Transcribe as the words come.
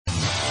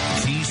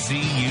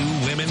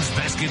Women's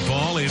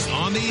basketball is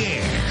on the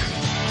air.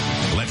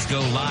 Let's go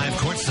live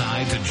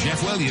courtside to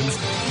Jeff Williams.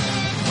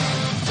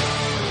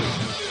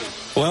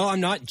 Well,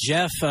 I'm not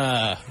Jeff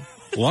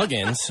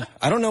Luggins.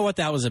 I don't know what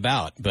that was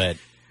about, but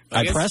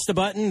I pressed the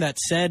button that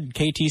said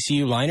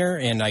KTCU liner,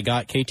 and I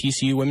got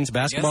KTCU women's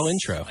basketball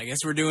intro. I guess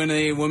we're doing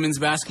a women's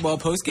basketball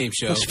postgame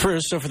show.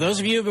 So for those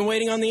of you who have been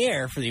waiting on the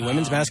air for the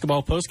women's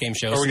basketball postgame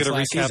show since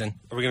last season.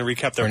 Are we going to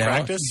recap their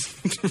practice?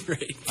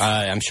 Right.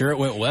 I'm sure it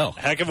went well.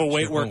 Heck of a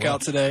weight workout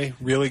today.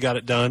 Really got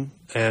it done.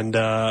 And,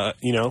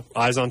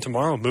 eyes on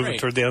tomorrow, moving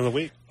toward the end of the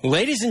week.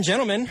 Ladies and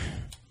gentlemen,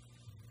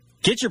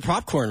 get your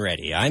popcorn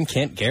ready. I'm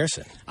Kent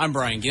Garrison. I'm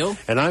Brian Gill.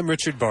 And I'm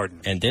Richard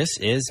Barden. And this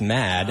is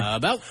Mad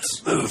About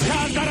Movies.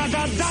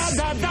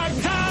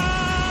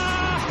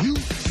 You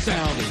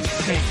sound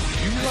insane.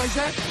 You realize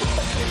that?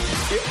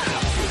 Yeah.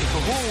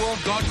 The whole world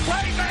gone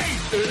crazy.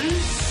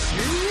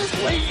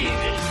 Are you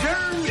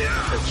serious?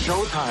 It's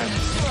showtime.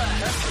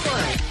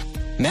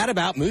 Mad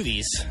About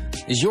Movies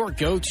is your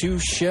go-to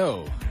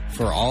show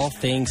for all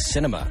things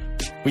cinema.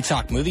 We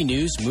talk movie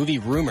news, movie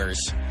rumors,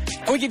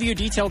 and we give you a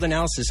detailed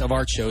analysis of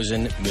our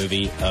chosen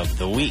movie of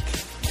the week.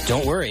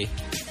 Don't worry,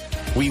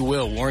 we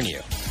will warn you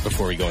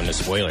before we go into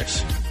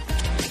spoilers.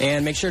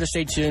 And make sure to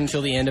stay tuned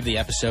until the end of the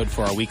episode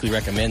for our weekly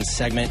recommend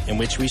segment, in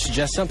which we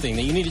suggest something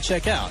that you need to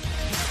check out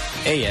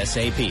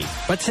ASAP.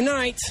 But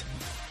tonight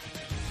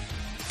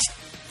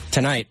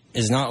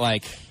is not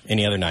like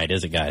any other night,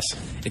 is it, guys?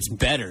 It's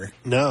better.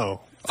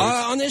 No.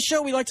 On this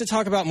show, we like to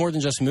talk about more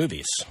than just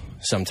movies.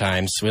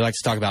 Sometimes we like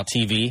to talk about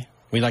TV.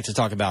 We like to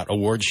talk about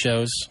award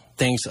shows,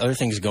 other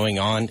things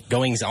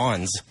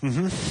goings-ons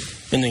in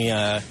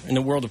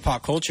the world of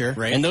pop culture.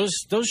 Right. And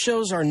those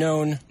shows are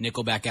known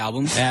Nickelback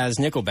albums as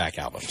Nickelback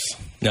albums.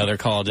 No, they're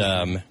called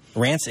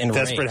Rants and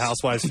Raves. Desperate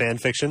Housewives fan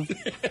fiction.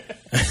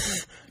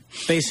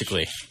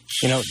 Basically,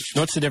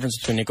 what's the difference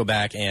between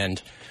Nickelback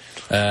and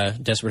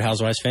Desperate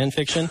Housewives fan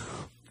fiction?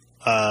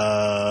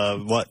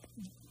 What?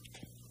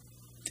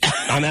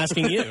 I'm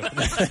asking you.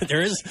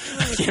 There is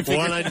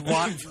one I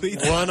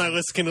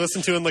can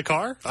listen to in the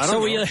car. I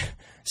don't know.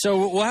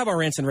 So we'll have our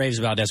rants and raves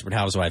about Desperate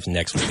Housewives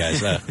next week,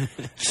 guys.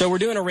 So we're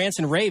doing a rants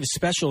and raves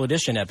special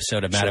edition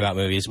episode of Mad About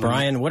Movies.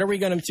 Brian, what are we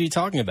going to be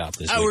talking about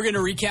this week? We're going to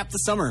recap the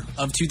summer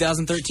of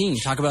 2013.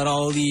 Talk about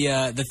all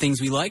the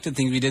things we liked, the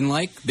things we didn't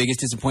like,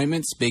 biggest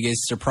disappointments,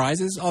 biggest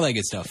surprises, all that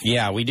good stuff.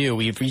 Yeah, we do.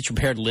 We've each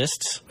prepared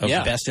lists of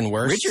best and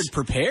worst. Richard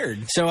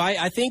prepared. So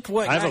I think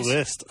I have a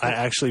list. I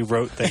actually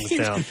wrote things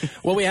down.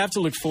 What we have to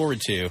look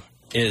forward to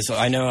is,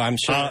 I'm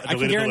sure, I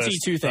can guarantee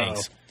two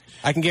things.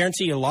 I can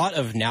guarantee a lot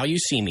of Now You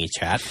See Me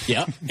chat.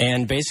 Yeah.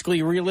 And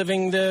basically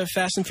reliving the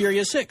Fast and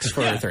Furious 6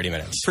 for 30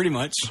 minutes. Pretty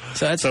much.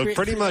 So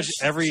pretty much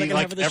every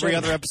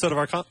other episode of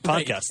our podcast.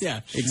 Right. Yeah,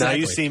 exactly. Now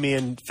You See Me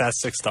and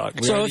Fast 6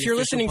 Talk. So if you're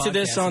listening to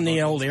this on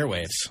the old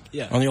airwaves,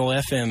 on the old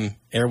FM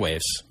airwaves,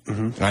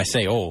 and I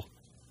say old,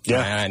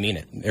 I mean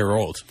it. They're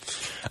old.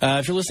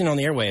 If you're listening on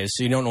the airwaves,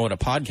 so you don't know what a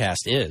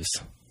podcast is,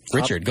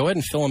 Richard, go ahead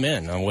and fill them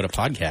in on what a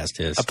podcast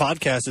is. A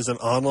podcast is an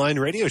online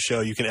radio show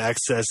you can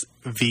access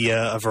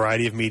via a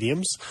variety of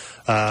mediums.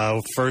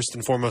 First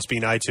and foremost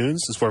being iTunes.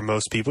 Is where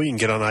most people, you can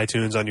get on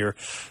iTunes on your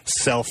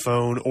cell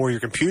phone or your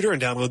computer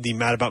and download the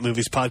Mad About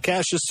Movies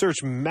podcast. Just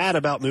search Mad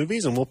About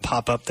Movies and we'll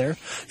pop up there.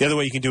 The other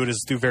way you can do it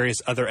is through various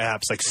other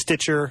apps like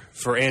Stitcher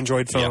for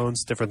Android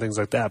phones, different things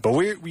like that. But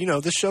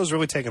this show's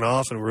really taken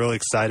off and we're really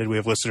excited. We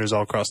have listeners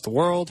all across the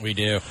world. We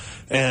do.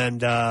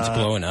 And it's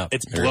blowing up.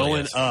 It's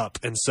blowing up.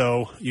 And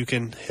so you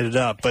can hit it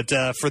up. But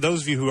for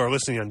those of you who are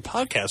listening on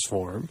podcast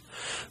form,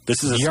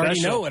 this is you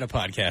already know what a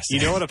podcast is. You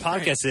know what a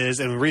podcast is,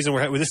 and the reason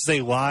this is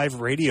a live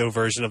radio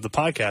version of the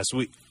podcast.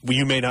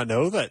 You may not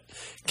know that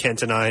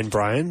Kent and I and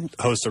Brian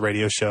host a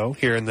radio show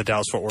here in the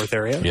Dallas-Fort Worth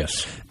area.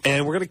 Yes.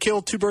 And we're going to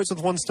kill two birds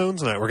with one stone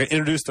tonight. We're going to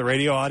introduce the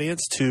radio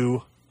audience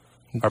to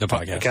our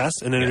podcast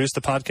and introduce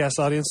the podcast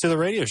audience to the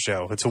radio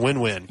show. It's a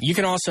win-win. You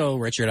can also,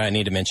 Richard, I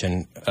need to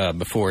mention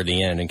before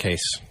the end in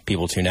case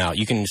people tune out,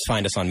 you can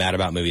find us on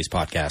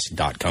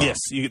madaboutmoviespodcast.com. Yes,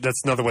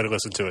 that's another way to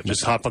listen to it.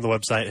 Just hop on the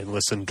website and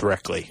listen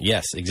directly.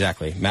 Yes,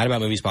 exactly.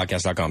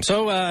 madaboutmoviespodcast.com.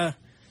 So,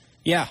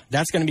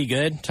 that's going to be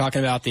good,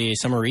 talking about the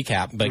summer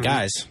recap. But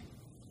guys,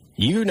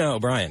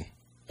 Brian,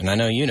 and I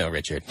know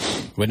Richard,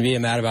 wouldn't be a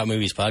Mad About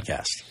Movies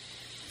podcast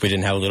if we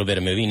didn't have a little bit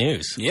of movie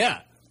news.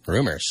 Yeah.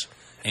 Rumors.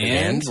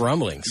 And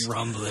rumblings.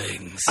 I'm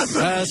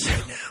now,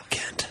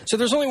 Kent. So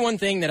there's only one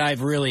thing that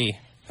I've really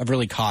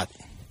caught,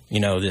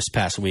 this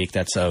past week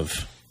that's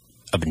of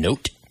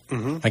note,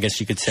 I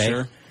guess you could say.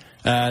 Sure.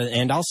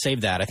 And I'll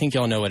save that. I think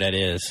y'all know what that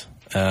is.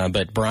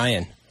 But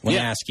Brian, let me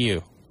ask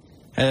you,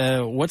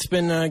 what's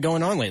been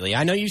going on lately?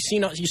 I know you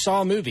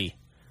saw a movie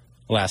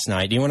last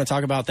night. Do you want to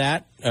talk about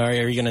that? Or are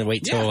you going to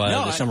wait till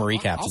the summer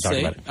recap to talk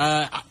about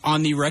it?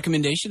 On the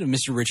recommendation of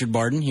Mr. Richard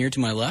Barden here to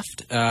my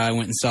left, I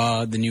went and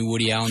saw the new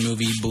Woody Allen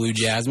movie, Blue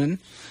Jasmine.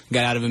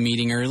 Got out of a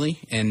meeting early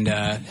and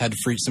had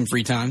some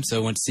free time,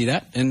 so I went to see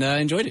that and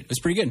enjoyed it. It was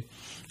pretty good.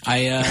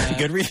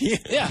 Good review.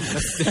 Yeah.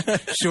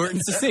 Short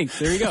and succinct.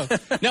 There you go.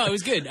 No, it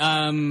was good.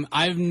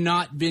 I've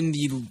not been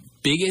the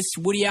biggest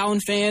Woody Allen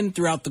fan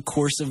throughout the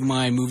course of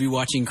my movie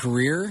watching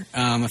career.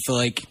 I feel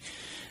like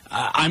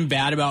I'm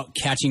bad about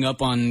catching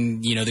up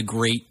on, the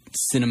great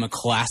cinema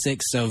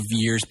classics of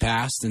years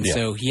past, and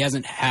so he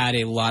hasn't had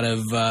a lot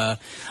of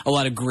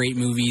great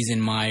movies in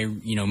my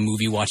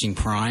movie watching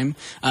prime.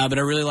 But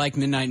I really like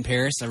Midnight in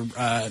Paris,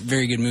 a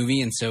very good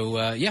movie, and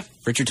so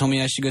Richard told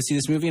me I should go see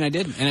this movie, and I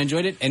did, and I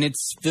enjoyed it, and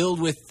it's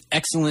filled with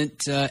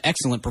excellent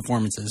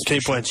performances.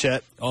 Kate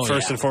Blanchett,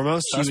 first and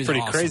foremost, that's pretty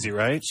awesome. crazy,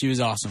 right? She was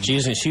awesome.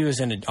 She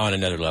was on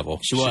another level.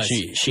 She was.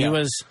 She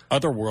was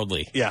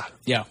otherworldly. Yeah.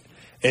 Yeah.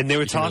 And they were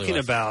really talking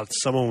was. about,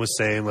 someone was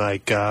saying,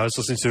 like, I was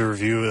listening to a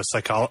review a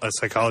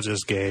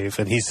psychologist gave,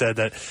 and he said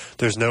that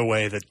there's no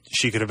way that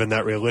she could have been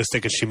that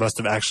realistic, and she must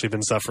have actually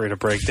been suffering a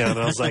breakdown.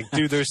 And I was like,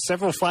 dude, there's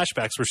several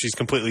flashbacks where she's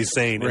completely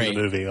sane in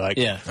the movie. Like,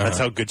 that's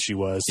how good she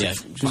was. Yeah.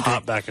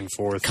 Hop back and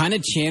forth. Kind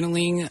of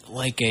channeling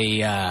like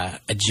a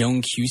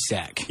Joan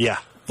Cusack. Yeah.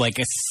 Like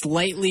a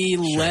slightly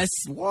less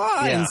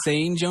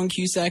insane Joan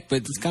Cusack, but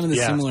it's kind of the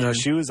similar. No,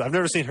 she was. I've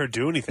never seen her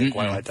do anything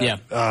quite like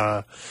that.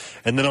 Yeah.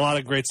 And then a lot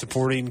of great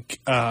supporting.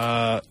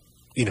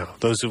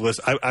 Those who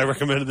listen. I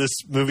recommended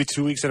this movie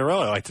 2 weeks in a row.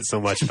 I liked it so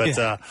much. But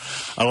a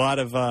lot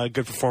of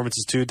good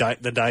performances too.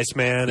 The Dice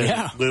Man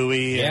and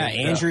Louie. Yeah,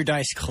 and, Andrew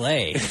Dice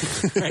Clay.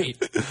 Right.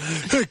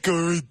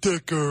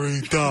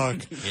 Dickory Doc.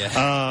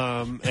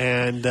 Yeah.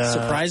 And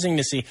surprising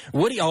to see.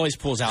 Woody always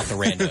pulls out the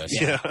randos.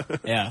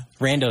 Yeah.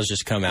 Randos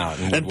just come out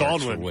and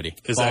Baldwin for Woody.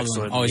 is Baldwin.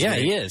 excellent. Oh, Yeah,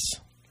 he is.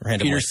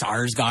 Peter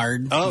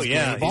Sarsgaard. Oh,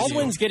 yeah.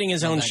 Baldwin's getting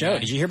his own show.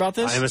 Did you hear about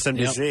this?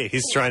 MSNBC.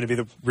 He's trying to be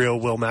the real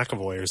Will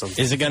McAvoy or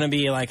something. Is it going to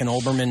be like an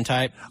Olbermann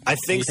type? I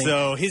think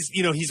so.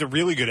 He's a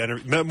really good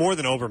more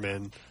than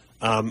Olbermann.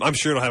 I'm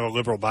sure it'll have a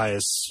liberal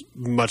bias,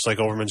 much like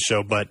Olbermann's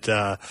show, but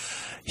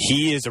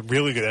he is a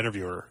really good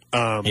interviewer.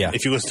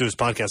 If you listen to his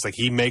podcast, like,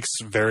 he makes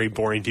very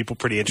boring people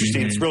pretty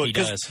interesting. It's really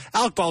because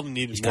Alec Baldwin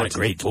needed more. Got a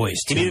great voice.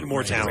 He needed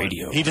more talent.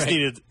 Radio. He just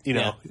needed,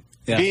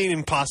 being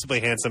impossibly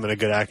handsome and a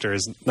good actor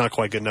is not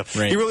quite good enough.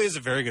 Right. He really is a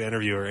very good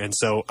interviewer, and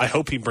so I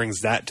hope he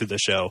brings that to the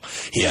show.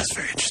 He has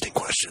very interesting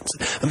questions.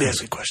 Let me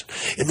ask you a question.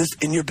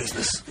 In your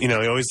business, he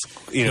always,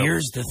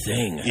 Here's the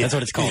thing. That's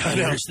what it's called.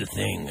 Here's the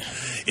thing.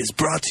 Is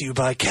brought to you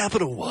by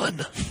Capital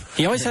One.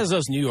 He always has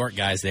those New York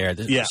guys there.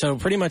 So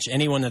pretty much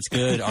anyone that's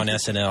good on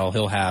SNL,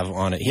 he'll have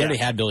on it. He already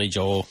had Billy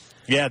Joel.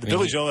 Yeah, the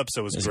Billy Joel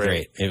episode was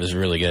great. It was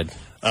really good.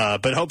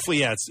 But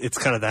hopefully, it's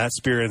kind of that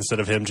spirit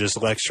instead of him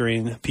just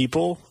lecturing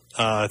people.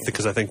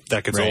 Because I think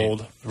that gets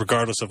old,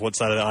 regardless of what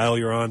side of the aisle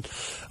you're on.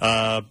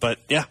 But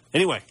yeah,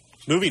 anyway,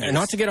 movie news.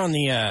 Not to get on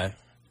the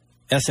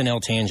SNL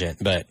tangent,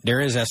 but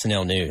there is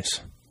SNL news.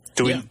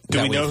 Do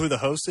we know who the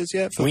host is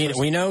yet?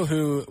 We know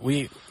who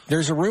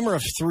There's a rumor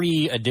of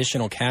 3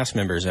 additional cast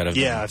members that have.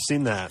 Yeah, I've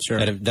seen that. Sure.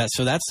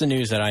 So that's the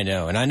news that I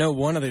know, and I know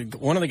one of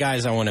the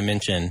guys I want to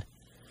mention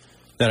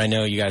that I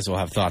know you guys will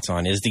have thoughts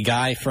on is the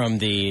guy from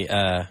the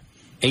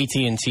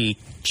AT&T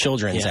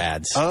children's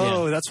ads.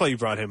 Oh, that's why you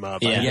brought him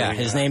up. Yeah,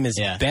 his name is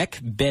Beck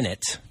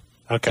Bennett.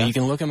 Okay. You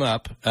can look him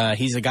up.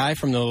 He's a guy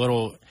from the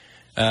little...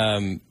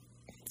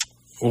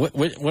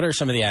 what are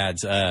some of the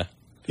ads?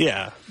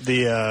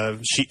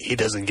 He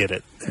doesn't get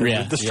it.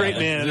 Yeah. The straight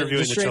man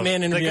interviewing the straight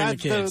man interviewing the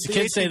kids. The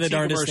kids say the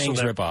darndest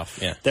things rip off.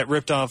 Yeah. That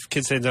ripped off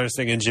Kids Say the Darndest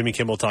Thing and Jimmy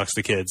Kimmel Talks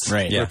to Kids.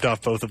 Right. Ripped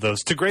off both of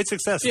those to great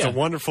success. It's a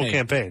wonderful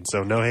campaign,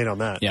 so no hate on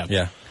that.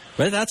 Yeah.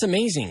 But that's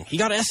amazing. He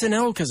got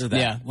SNL because of that.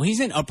 Yeah. Well, he's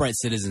in Upright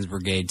Citizens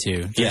Brigade,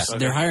 too. Yeah.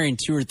 They're hiring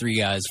 2 or 3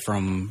 guys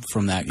from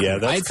that group. Yeah,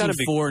 that's I'd gotta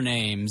seen be 4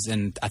 names,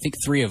 and I think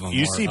 3 of them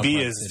UCB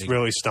are is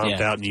really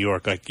stomped out in New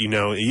York. Like,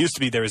 it used to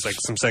be there was like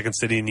some Second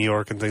City in New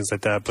York and things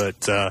like that,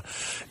 but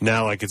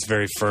now like it's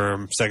very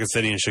firm. Second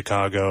City in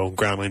Chicago,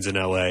 Groundlings in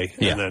LA,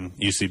 and then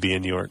UCB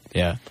in New York.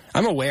 Yeah.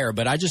 I'm aware,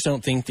 but I just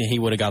don't think that he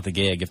would have got the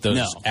gig if those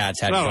ads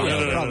had gone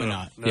over. Probably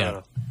not.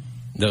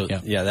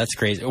 Yeah, that's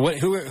crazy.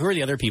 Who are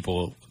the other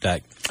people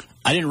that...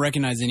 I didn't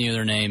recognize any of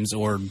their names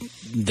or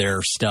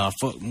their stuff.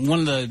 One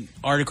of the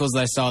articles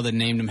that I saw that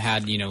named them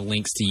had,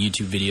 links to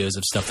YouTube videos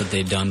of stuff that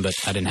they'd done, but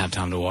I didn't have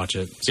time to watch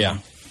it. So. Yeah.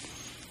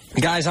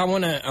 Guys, I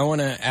want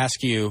to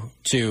ask you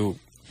to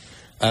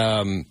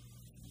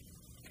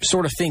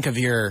sort of think of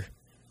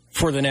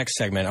for the next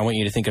segment, I want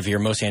you to think of your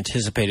most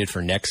anticipated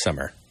for next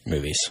summer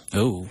movies.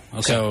 Oh,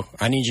 okay. So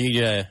I need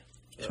you to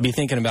be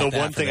thinking about the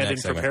one thing I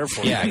didn't prepare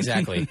for. Yeah,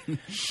 exactly.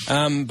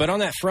 But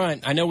on that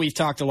front, I know we've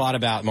talked a lot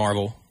about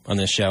Marvel on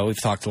this show.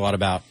 We've talked a lot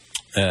about,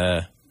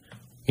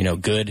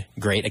 good,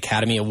 great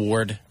Academy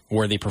Award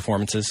worthy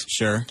performances.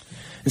 Sure.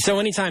 And so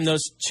anytime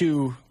those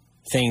two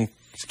things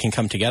can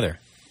come together,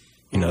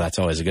 that's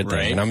always a good thing.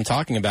 Right. And I'm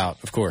talking about,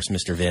 of course,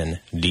 Mr. Vin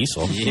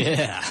Diesel.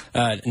 Yeah.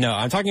 No,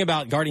 I'm talking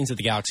about Guardians of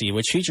the Galaxy,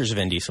 which features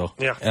Vin Diesel.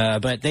 Yeah.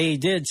 But they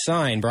did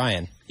sign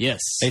Brian.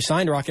 Yes. They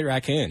signed Rocket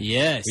Raccoon.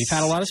 Yes. We've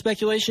had a lot of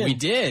speculation. We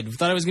did. We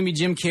thought it was going to be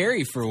Jim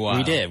Carrey for a while.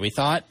 We did. We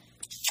thought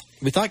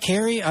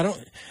Carrey. I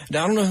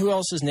don't know who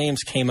else's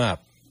names came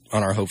up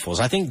on our hopefuls.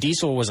 I think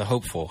Diesel was a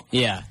hopeful.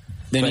 Yeah.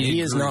 Then but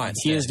he is Groot not.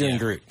 Instead. He is doing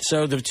Groot.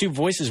 So the 2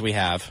 voices we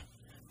have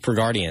for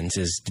Guardians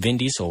is Vin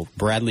Diesel,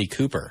 Bradley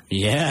Cooper.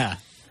 Yeah.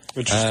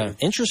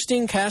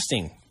 Interesting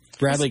casting.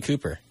 Bradley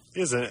Cooper. He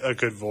has a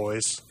good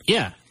voice.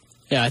 Yeah.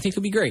 Yeah, I think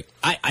it'll be great.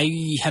 I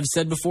have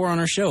said before on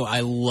our show, I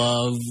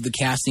love the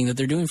casting that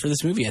they're doing for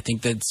this movie. I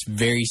think that's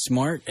very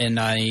smart, and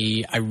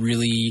I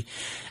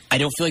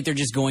don't feel like they're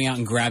just going out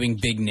and grabbing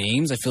big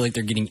names. I feel like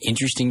they're getting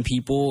interesting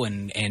people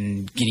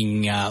and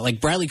getting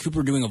like Bradley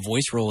Cooper doing a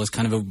voice role is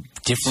kind of a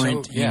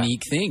different,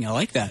 unique thing. I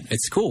like that.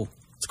 It's cool.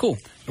 It's cool.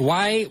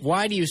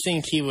 Why do you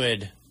think he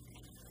would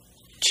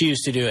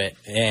choose to do it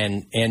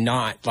and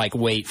not like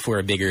wait for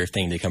a bigger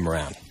thing to come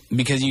around?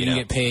 Because you can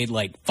get paid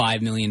like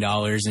 $5 million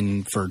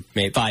and for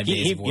 5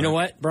 days. You know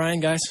what, Brian,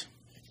 guys?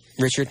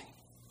 Richard,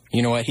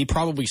 you know what? He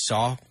probably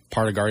saw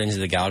part of Guardians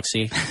of the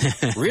Galaxy,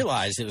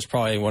 realized it was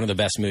probably one of the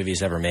best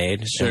movies ever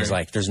made. Sure. And was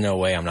like, there's no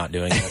way I'm not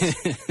doing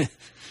this.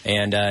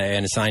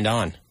 and signed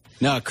on.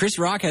 No, Chris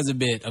Rock has a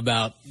bit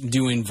about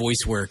doing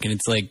voice work, and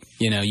it's like,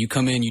 you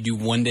come in, you do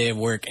 1 day of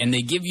work, and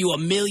they give you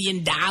 $1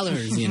 million,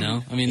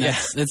 I mean,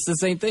 that's the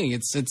same thing.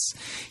 It's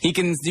he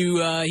can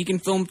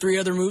film 3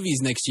 other movies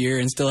next year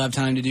and still have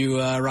time to do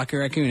Rocket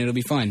Raccoon. It'll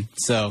be fun.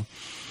 So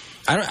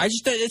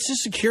it's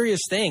just a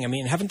curious thing. I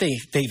mean,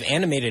 they've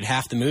animated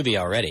half the movie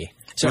already.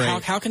 So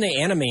how can they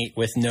animate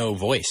with no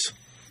voice?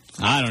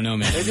 I don't know,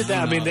 man. They did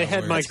that. I mean, they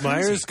had Mike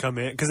Myers come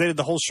in because they did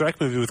the whole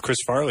Shrek movie with Chris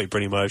Farley,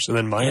 pretty much, and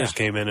then Myers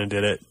came in and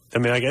did it. I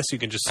mean, I guess you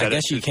can just set it. I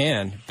guess you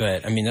can,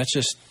 but I mean, that's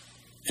just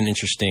an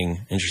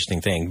interesting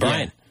thing.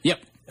 Brian, Yep.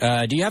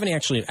 Do you have any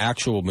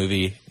actual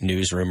movie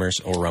news,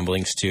 rumors, or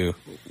rumblings to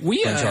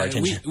bring to our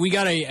attention? We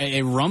got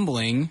a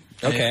rumbling.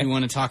 Okay. If we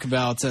want to talk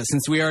about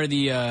since we are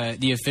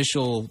the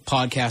official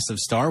podcast of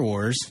Star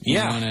Wars. We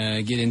want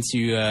to get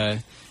into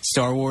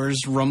Star Wars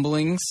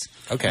rumblings.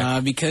 Okay.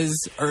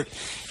 Because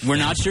we're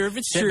not sure if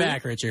it's true. Sit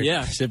back, Richard.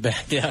 Yeah. Sit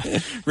back. Yeah.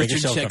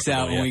 Richard checks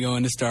out when we go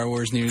into Star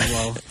Wars news.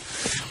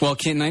 Well,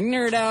 Kent and I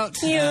nerd out.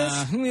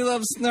 Yes. We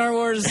love Star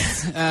Wars.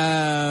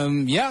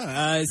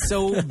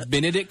 So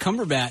Benedict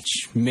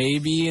Cumberbatch may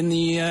be in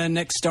the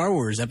next Star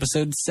Wars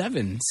Episode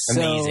 7.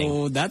 Amazing.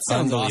 So that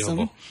sounds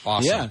awesome.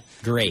 Awesome. Yeah.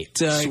 Great.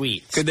 Sweet.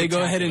 Could they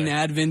go ahead and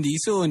add Vin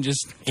Diesel and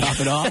just top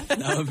it off?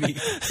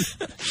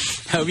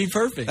 That would be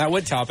perfect. That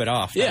would top it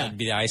off. Yeah. That would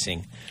be the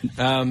icing.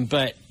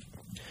 But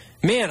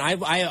man,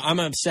 I'm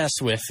obsessed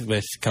with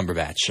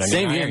Cumberbatch.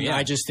 Same here. Yeah.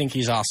 I just think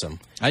he's awesome.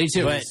 I do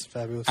too. But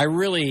fabulous.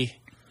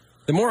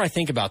 The more I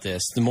think about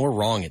this, the more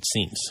wrong it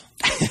seems.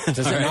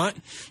 Does it not?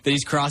 That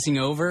he's crossing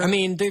over? I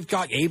mean, they've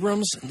got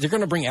Abrams. They're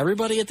going to bring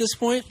everybody at this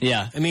point.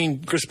 Yeah. I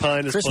mean, Chris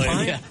Pine is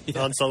playing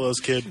Han Solo's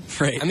kid.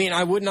 Right. I mean,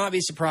 I would not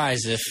be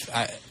surprised if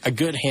a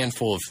good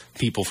handful of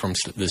people from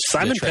this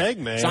Simon Pegg,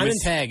 man. Simon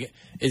Pegg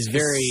is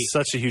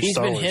such a huge He's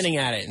Star been Wars. hinting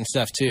at it and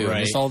stuff too. Right.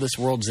 And it's all this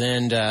World's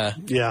End. I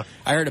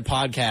heard a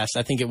podcast.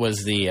 I think it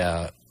was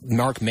the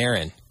Mark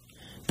Maron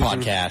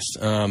podcast.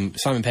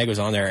 Simon Pegg was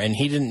on there, and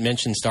he didn't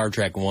mention Star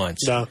Trek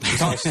once. No.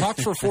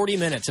 Talked for 40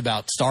 minutes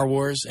about Star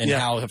Wars and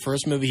how the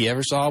first movie he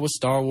ever saw was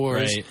Star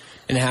Wars,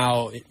 and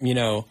how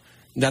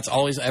that's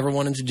all he's ever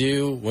wanted to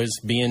do was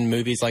be in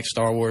movies like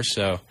Star Wars.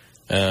 So,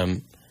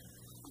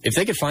 if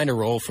they could find a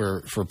role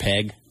for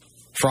Pegg,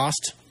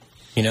 Frost,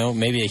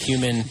 maybe a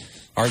human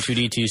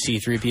R2D2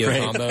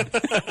 C3PO combo,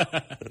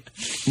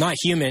 not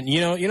human.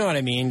 You know what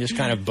I mean? Just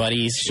kind of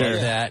buddies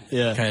like that.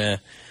 Yeah. Kind of.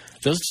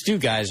 Those two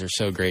guys are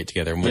so great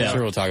together. I'm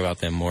sure we'll talk about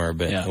them more,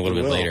 but a little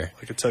bit later.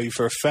 I can tell you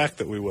for a fact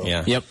that we will.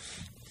 Yeah. Yep.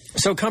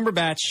 So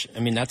Cumberbatch,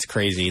 I mean, that's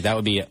crazy. That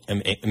would be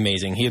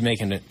amazing. He would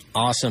make an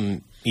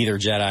awesome either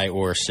Jedi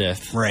or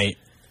Sith. Right.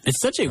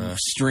 It's such a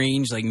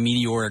strange,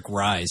 meteoric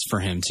rise for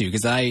him, too.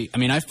 Because I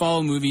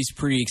follow movies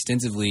pretty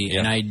extensively,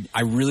 and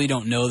I really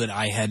don't know that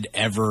I had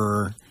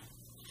ever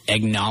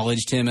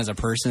acknowledged him as a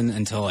person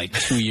until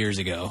 2 years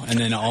ago, and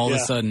then all of a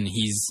sudden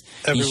he's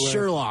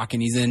Sherlock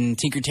and he's in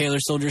Tinker Tailor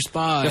Soldier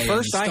Spy. The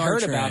first I heard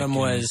Trek about him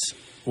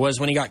was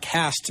when he got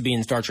cast to be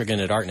in Star Trek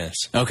Into Darkness.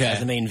 Okay. As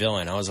the main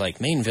villain. I was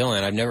like, main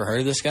villain? I've never heard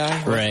of this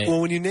guy. Right.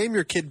 Well, when you name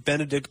your kid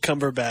Benedict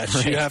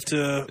Cumberbatch, you have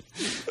to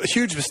a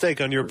huge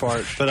mistake on your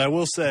part. But I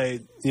will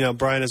say,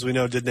 Brian, as we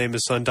know, did name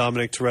his son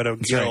Dominic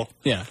Toretto Gill. Right.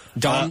 Yeah.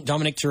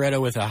 Dominic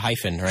Toretto with a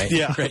hyphen, right?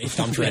 Yeah. Right.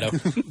 Dom Toretto.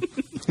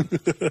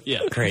 Yeah.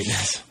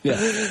 Greatness.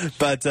 Yeah.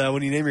 But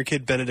when you name your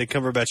kid Benedict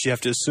Cumberbatch, you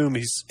have to assume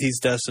he's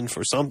destined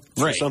for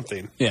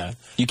something. Yeah.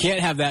 You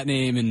can't have that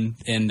name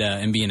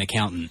and be an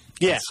accountant.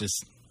 Yeah. It's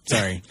just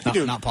sorry,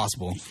 not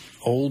possible.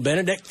 Old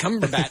Benedict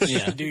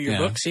Cumberbatch. Do your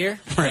books here.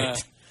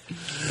 Right.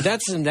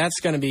 That's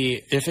going to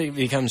be, if it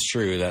becomes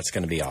true, that's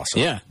going to be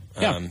awesome. Yeah.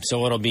 Yeah.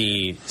 So it'll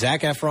be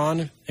Zac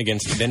Efron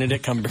against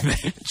Benedict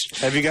Cumberbatch.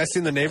 Have you guys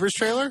seen the Neighbors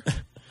trailer?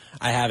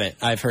 I haven't.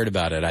 I've heard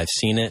about it. I've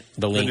seen it.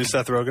 The The link. new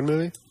Seth Rogen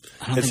movie?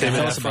 It's think him I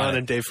and heard about Efron it.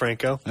 and Dave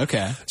Franco.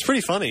 Okay. It's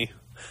pretty funny.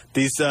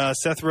 These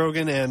Seth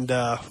Rogen and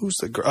who's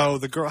the girl? Oh,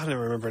 the girl. I don't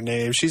remember her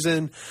name. She's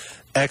in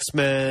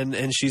X-Men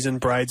and she's in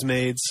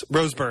Bridesmaids.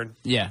 Rose Byrne.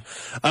 Yeah.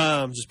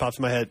 Just popped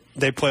in my head.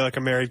 They play like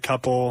a married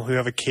couple who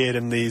have a kid,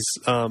 and this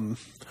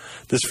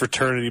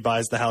fraternity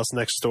buys the house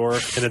next door,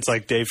 and it's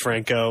like Dave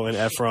Franco and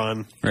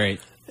Efron Right.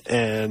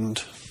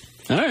 and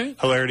All right.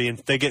 hilarity, and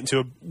they get into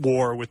a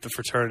war with the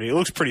fraternity. It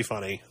looks pretty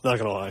funny. Not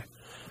gonna lie.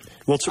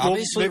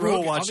 Obviously, maybe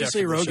we'll watch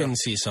obviously after the Rogan show.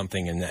 sees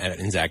something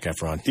in Zac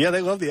Efron. Yeah,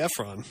 they love the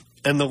Efron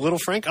and the little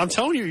Frank. I'm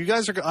telling you, you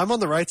guys are. I'm on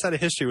the right side of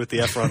history with the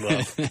Efron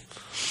love.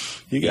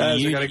 You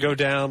guys are going to go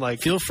down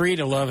like. Feel free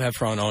to love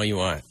Efron all you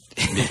want,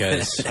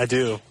 because I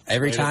do.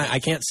 every time I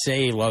can't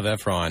say love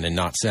Efron and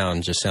not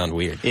sound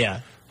weird.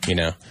 Yeah. You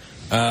know.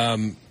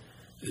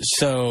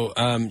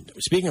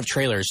 Speaking of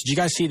trailers, did you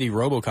guys see the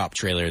RoboCop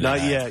trailer?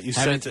 Not yet. You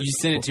sent it. You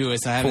sent it to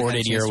us. I haven't had a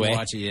Forwarded chance your to way.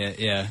 watch it yet.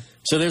 Yeah.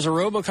 So there's a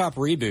RoboCop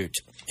reboot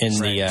in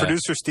the.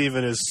 Producer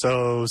Steven is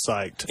so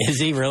psyched. Is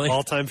he really?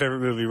 All-time favorite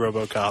movie,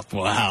 RoboCop.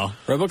 Wow.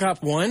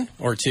 RoboCop 1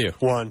 or 2?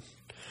 1.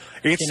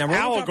 It's Okay, now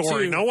RoboCop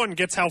allegory. 2 No one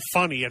gets how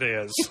funny it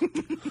is.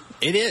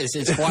 It is.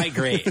 It's quite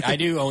great. I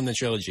do own the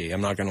trilogy.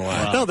 I'm not going to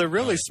lie. No, they're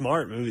really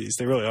smart movies.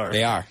 They really are.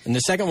 They are. And the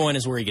second one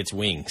is where he gets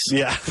wings.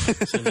 Yeah.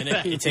 So then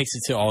it takes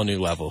it to all new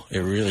level. It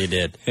really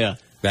did. Yeah.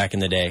 Back in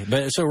the day.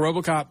 But so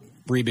RoboCop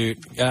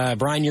reboot.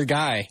 Brian, your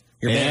guy,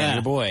 your man,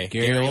 your boy,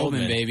 Gary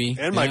Oldman, baby.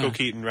 And Michael Yeah.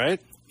 Keaton, right?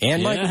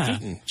 and Yeah. Michael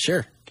Keaton.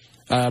 Sure.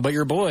 But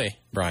your boy,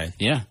 Brian.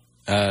 Yeah.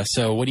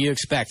 So what do you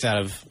expect out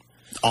of?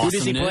 Who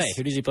does he play? Awesomeness.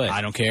 Who does he play?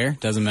 I don't care.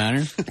 Doesn't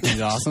matter. He's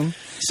awesome.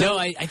 So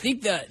I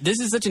think that this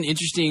is such an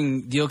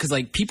interesting deal because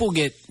like people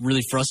get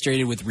really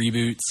frustrated with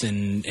reboots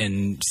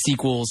and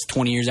sequels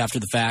 20 years after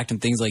the fact and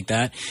things like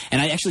that.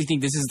 And I actually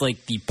think this is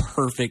like the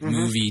perfect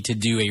movie to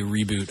do a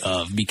reboot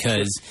of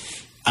because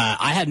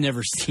I had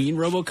never seen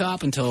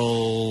RoboCop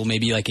until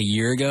maybe like a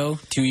year ago,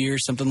 2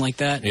 years, something like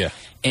that. Yeah.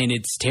 And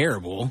it's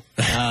terrible.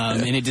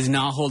 And it does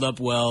not hold up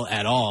well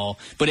at all.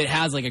 But it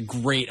has like a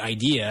great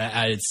idea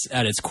at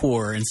its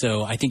core. And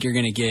so I think you're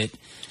going to get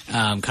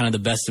kind of the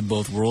best of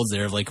both worlds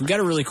there. Of like, we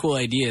got a really cool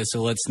idea,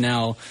 so let's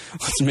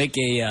make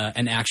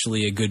an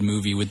actually a good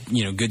movie with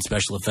good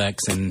special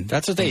effects and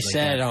That's what they things like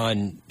said that.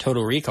 on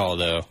Total Recall,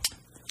 though.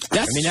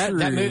 That's I mean,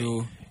 that true.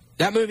 movie.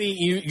 That movie,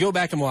 you go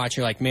back and watch,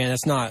 you're like, man,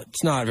 it's not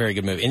a very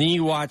good movie. And then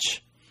you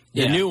watch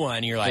the Yeah. new one,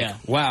 and you're like, Yeah.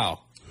 wow,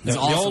 the It's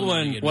also old a really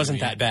one good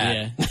wasn't movie. that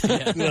bad.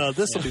 Yeah. No,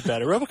 this will be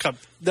better. RoboCop.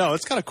 No,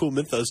 it's got a cool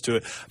mythos to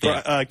it.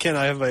 Ken,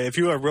 if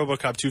you are a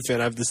RoboCop 2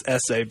 fan, I have this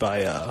essay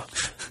by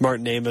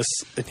Martin Amis,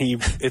 and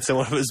it's in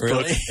one of his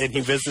Really? books, and he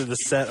visited the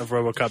set of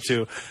RoboCop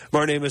 2.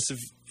 Martin Amis,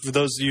 for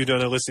those of you who don't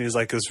know listening, is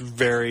like this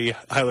very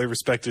highly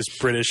respected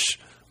British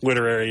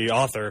literary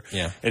author.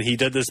 Yeah. And he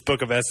did this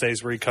book of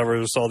essays where he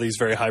covers all these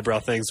very highbrow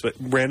things, but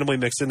randomly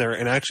mixed in there.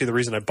 And actually the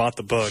reason I bought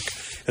the book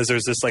is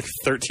there's this like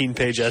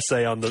 13-page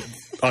essay on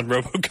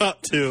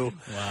RoboCop 2.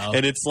 Wow.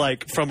 And it's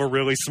like from a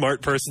really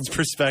smart person's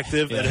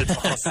perspective, and it's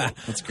awesome.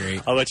 That's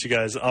great.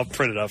 I'll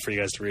print it up for you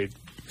guys to read.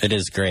 It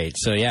is great.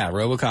 So yeah,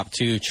 RoboCop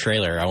 2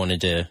 trailer. I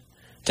wanted to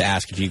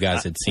ask if you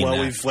guys had seen Well,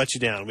 that. we've let you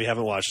down. We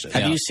haven't watched it.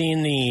 Have you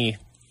seen the?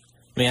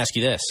 Let me ask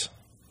you this.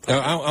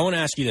 I want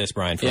to ask you this,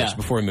 Brian, first Yeah.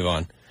 before we move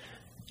on.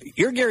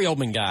 You're a Gary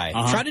Oldman guy.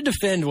 Try to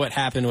defend what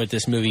happened with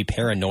this movie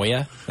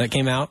Paranoia that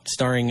came out,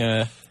 starring him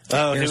and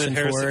Harrison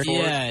Ford.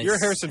 Yes. You're a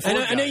Harrison Ford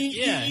I know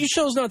guy. you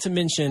chose not to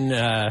mention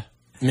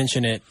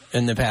it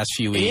in the past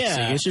few weeks.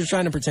 Yeah. I guess you're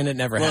trying to pretend it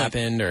never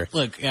happened, or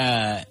Look,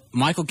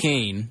 Michael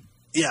Caine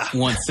Yeah.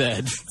 once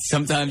said,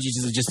 sometimes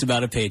it's just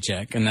about a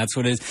paycheck, and that's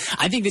what it is.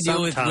 I think the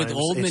deal with Sometimes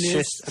Oldman it's is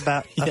just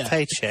about a Yeah.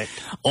 paycheck.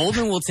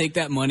 Oldman will take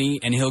that money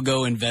and he'll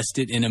go invest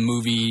it in a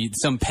movie,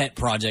 some pet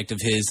project of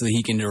his, so that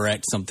he can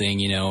direct something,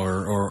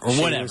 or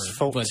whatever. was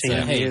 14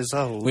 hey, years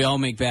old. we all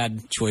make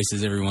bad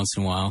choices every once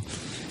in a while.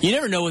 You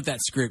never know with that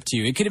script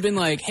too. It could have been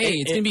like, hey,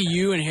 it's gonna be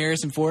you and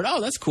Harrison Ford.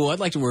 Oh, that's cool. I'd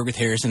like to work with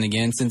Harrison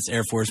again since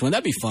Air Force One.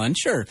 That'd be fun.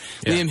 Sure.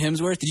 Liam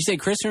Hemsworth. Did you say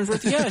Chris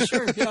Hemsworth? Yeah,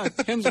 sure. Yeah,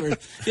 Hemsworth.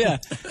 Yeah.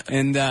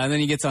 And then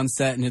he gets on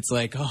set and it's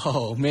like,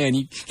 oh man,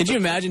 could you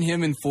imagine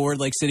him and Ford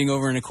like sitting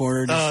over in a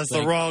corner? Oh, just it's the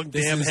like, wrong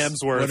this damn is-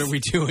 Hemsworth. What are we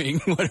doing?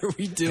 What are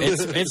we doing?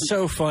 it's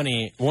so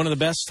funny. One of the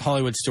best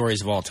Hollywood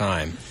stories of all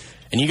time,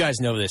 and you guys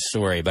know this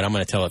story, but I'm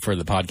going to tell it for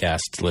the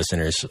podcast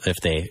listeners if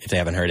they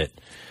haven't heard it.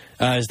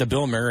 Is the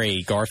Bill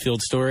Murray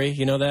Garfield story?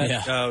 You know that?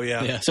 Yeah. Oh,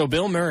 yeah. Yeah. So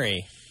Bill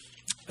Murray,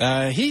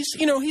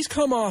 he's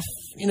come off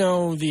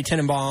the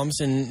Tenenbaums,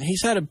 and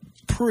he's had a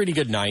pretty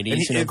good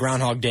 90s.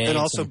 Groundhog Day, And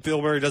also, some-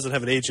 Bill Murray doesn't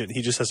have an agent.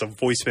 He just has a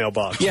voicemail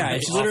box. yeah,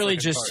 it's Off literally like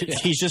a just card.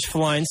 he's just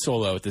flying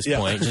solo at this Yeah.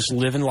 point, just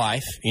living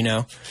life,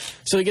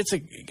 So he gets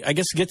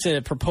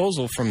a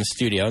proposal from the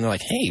studio, and they're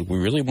like, "Hey, we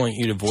really want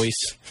you to voice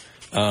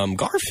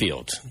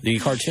Garfield, the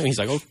cartoon." He's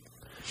like, "Oh,"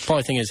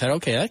 probably thinking in his head,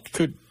 "Okay, that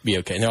could be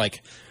okay." And they're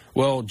like,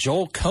 "Well,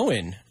 Joel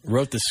Cohen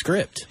wrote the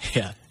script."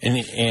 Yeah.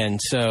 And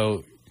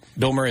so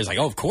Bill Murray is like,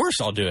 "Oh, of course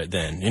I'll do it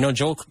then."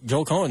 Joel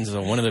Cohen's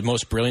one of the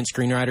most brilliant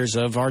screenwriters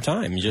of our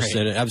time. He's just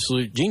Right. an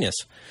absolute genius.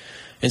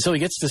 And so he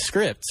gets the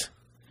script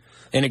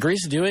and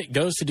agrees to do it,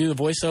 goes to do the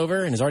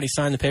voiceover, and has already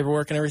signed the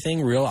paperwork and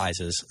everything,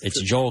 realizes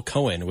it's Joel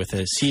Cohen with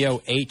a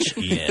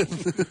C-O-H-E-N.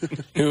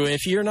 Who,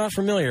 if you're not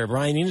familiar,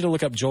 Brian, you need to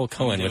look up Joel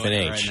Cohen with an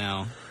H. right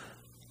now.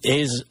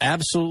 Is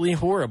absolutely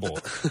horrible.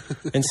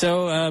 And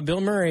so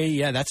Bill Murray,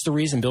 that's the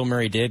reason Bill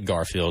Murray did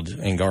Garfield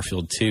and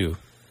Garfield 2.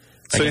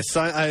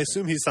 So I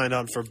assume he signed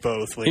on for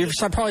both. He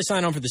probably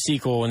signed on for the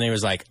sequel, and they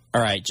was like,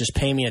 all right, just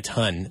pay me a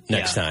ton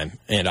next time,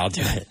 and I'll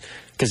do it.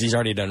 Because he's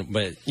already done it.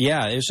 But,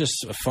 yeah, it was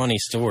just a funny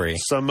story.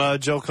 Some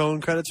Joe Coen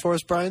credits for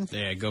us, Brian?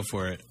 Yeah, go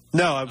for it.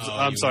 No,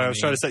 I'm sorry. I was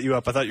trying to set you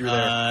up. I thought you were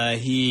there.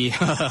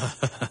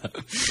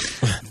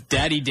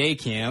 Daddy Day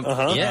Camp.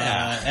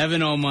 Yeah.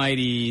 Evan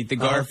Almighty, the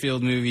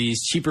Garfield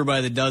movies, Cheaper by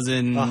the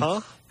Dozen.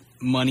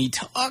 Money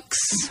Talks.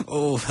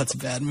 Oh, that's a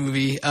bad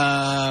movie.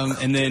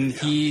 And then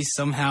he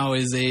somehow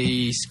is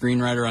a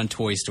screenwriter on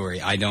Toy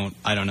Story. I don't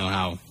know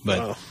how,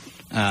 but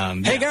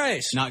hey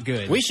guys, not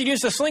good. We should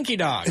use the Slinky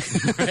Dog.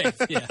 Right,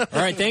 yeah. All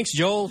right, thanks,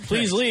 Joel.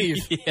 Please leave.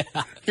 Yeah.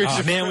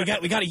 Oh, man, we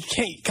gotta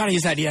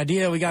use that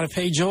idea. We gotta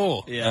pay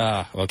Joel.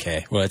 Yeah.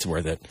 Okay. Well, it's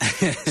worth it.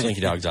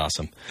 Slinky Dog's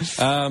awesome.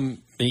 But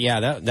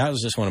yeah, that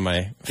was just one of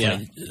my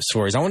funny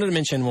stories. I wanted to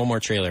mention one more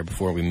trailer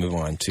before we move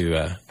on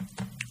to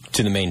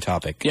the main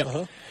topic.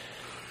 Yep.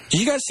 Did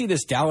you guys see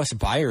this Dallas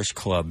Buyers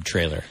Club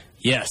trailer?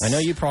 Yes. I know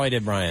you probably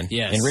did, Brian.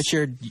 Yes. And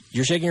Richard,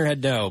 you're shaking your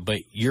head no, but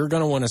you're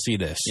going to want to see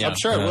this. Yeah. I'm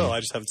sure I will. I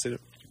just haven't seen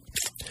it.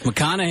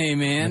 McConaughey,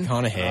 man.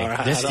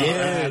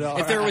 McConaughey.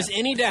 If there was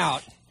any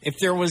doubt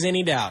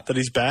That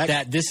he's back?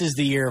 that this is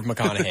the year of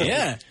McConaughey.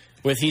 Yeah.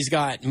 He's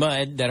got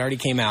Mud that already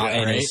came out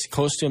and right. is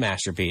close to a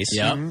masterpiece.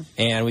 Yep.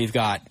 And we've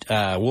got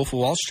Wolf of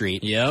Wall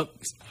Street. Yep.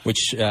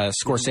 Which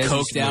Scorsese's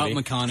Coked out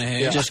movie.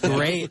 McConaughey. Just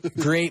great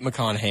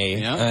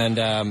McConaughey. Yeah.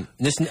 And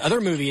this other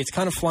movie, it's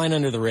kind of flying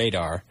under the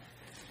radar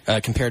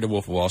compared to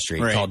Wolf of Wall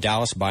Street, called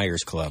Dallas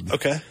Buyers Club.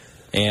 Okay.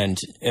 And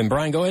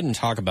Brian, go ahead and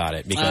talk about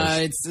it because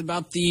it's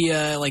about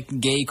the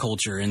gay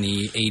culture in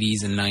the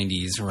 80s and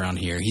 90s around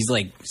here. He's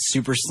like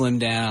super slim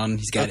down.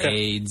 He's got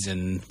AIDS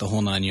and the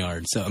whole 9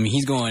 yards. So I mean,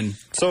 he's going.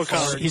 So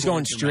he's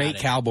going straight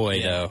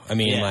cowboy though. I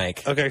mean,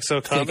 so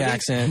thick comedy?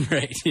 accent,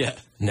 right? Yeah.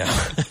 No,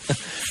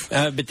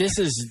 but this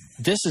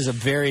is a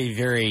very,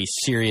 very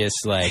serious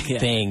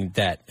thing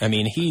that I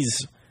mean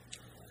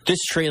this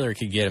trailer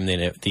could get him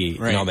the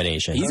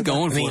nomination. He's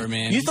going for it,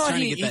 man. You thought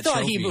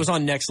he was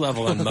on next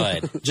level on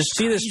Mud. Just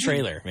see this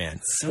trailer,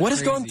 man. What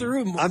is going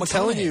through? I'm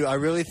telling you, I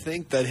really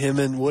think that him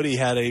and Woody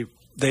had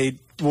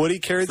Woody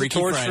carried Freaky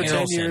the torch Friday. for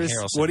 10 years.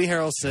 Harrelson. Woody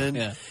Harrelson.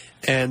 Yeah.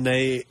 And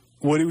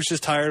Woody was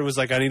just tired, was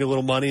like, I need a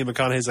little money. And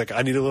McConaughey's like,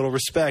 I need a little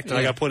respect. And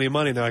I got plenty of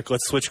money. And they're like,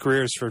 let's switch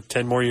careers for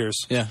 10 more years.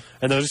 Yeah.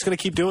 And they're just going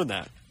to keep doing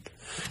that.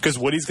 Because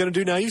Woody's going to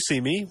do Now You See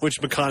Me, which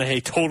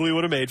McConaughey totally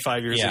would have made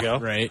 5 years ago.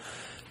 Right.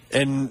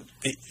 And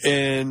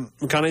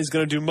McConaughey's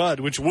going to do Mud,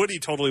 which Woody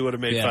totally would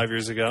have made 5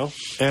 years ago.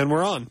 And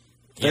we're on.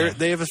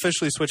 They have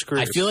officially switched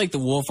careers. I feel like the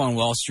Wolf on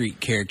Wall Street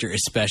character,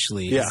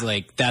 especially, is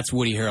like that's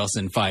Woody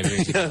Harrelson 5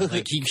 years ago.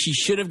 Like he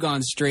should have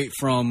gone straight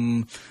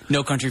from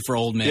No Country for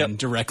Old Men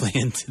directly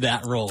into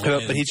that role.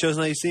 But he chose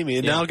Now You See Me,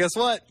 and now guess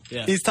what?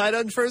 Yeah. He's tied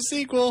on for a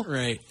sequel.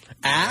 Right.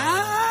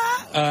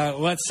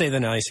 Let's say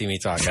the Now You See Me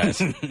talk,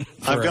 guys.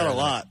 I've got a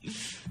lot.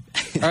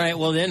 All right,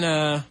 well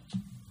then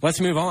let's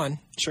move on.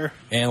 Sure.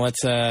 And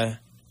let's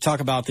talk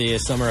about the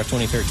summer of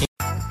 2013.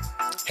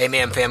 Hey,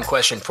 man, fam,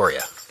 question for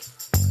you.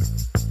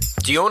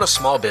 Do you own a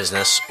small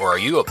business, or are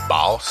you a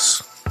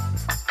boss?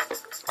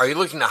 Are you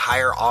looking to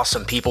hire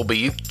awesome people, but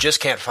you just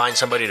can't find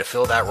somebody to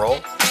fill that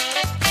role?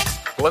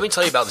 Well, let me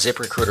tell you about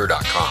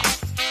ZipRecruiter.com.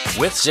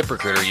 With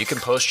ZipRecruiter, you can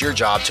post your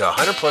job to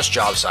 100-plus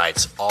job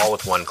sites, all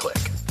with one click.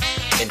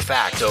 In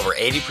fact, over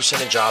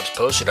 80% of jobs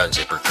posted on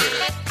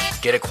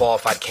ZipRecruiter get a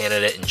qualified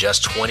candidate in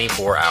just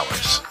 24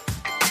 hours.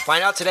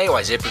 Find out today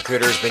why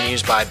ZipRecruiter has been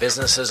used by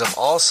businesses of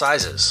all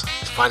sizes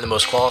to find the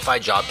most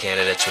qualified job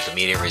candidates with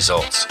immediate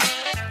results.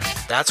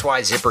 That's why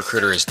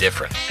ZipRecruiter is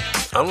different.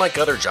 Unlike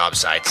other job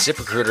sites,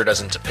 ZipRecruiter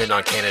doesn't depend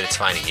on candidates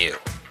finding you.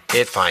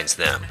 It finds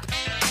them.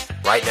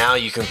 Right now,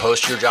 you can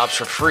post your jobs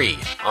for free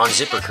on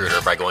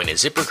ZipRecruiter by going to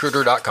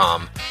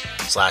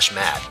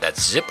ZipRecruiter.com/mad.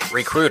 That's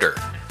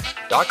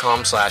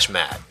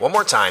ZipRecruiter.com/mad. One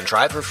more time,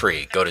 try it for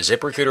free. Go to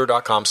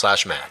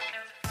ZipRecruiter.com/mad.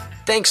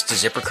 Thanks to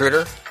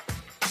ZipRecruiter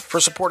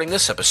for supporting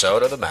this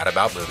episode of the Mad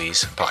About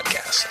Movies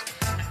podcast.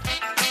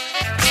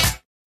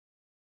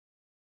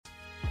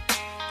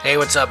 Hey,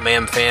 what's up,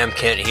 ma'am fam?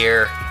 Kent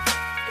here.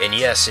 And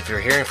yes, if you're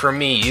hearing from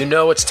me, you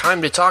know it's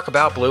time to talk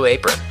about Blue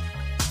Apron.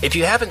 If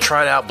you haven't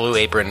tried out Blue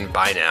Apron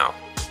by now,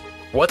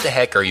 what the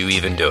heck are you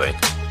even doing?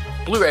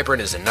 Blue Apron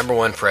is the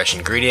 #1 fresh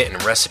ingredient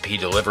and recipe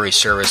delivery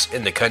service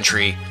in the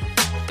country.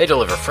 They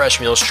deliver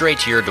fresh meals straight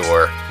to your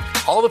door.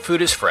 All the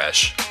food is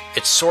fresh,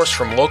 it's sourced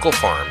from local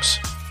farms,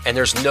 and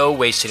there's no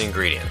wasted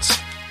ingredients.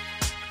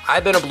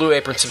 I've been a Blue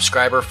Apron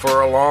subscriber for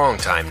a long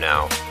time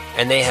now,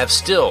 and they have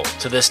still,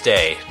 to this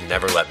day,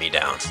 never let me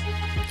down.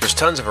 There's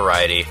tons of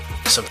variety.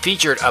 Some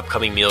featured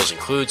upcoming meals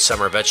include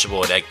summer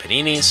vegetable and egg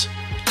paninis,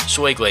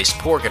 soy glazed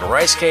pork and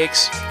rice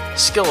cakes,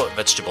 skillet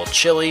vegetable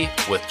chili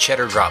with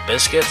cheddar drop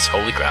biscuits,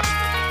 holy crap,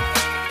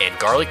 and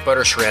garlic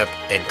butter shrimp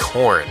and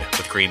corn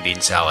with green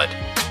bean salad.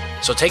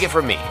 So take it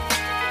from me.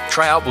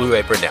 Try out Blue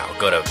Apron now.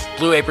 Go to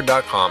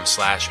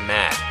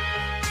blueapron.com/mad.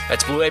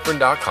 That's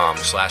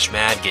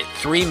blueapron.com/mad. Get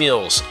 3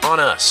 meals on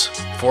us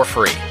for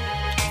free.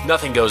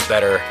 Nothing goes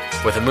better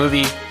with a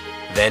movie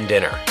than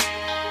dinner.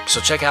 So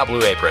check out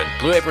Blue Apron,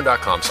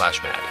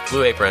 blueapron.com/mad.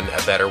 Blue Apron,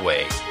 a better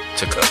way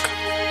to cook.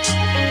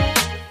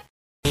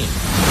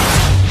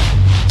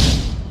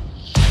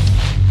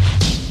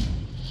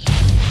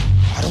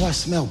 Why do I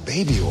smell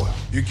baby oil?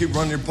 You keep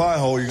running your pie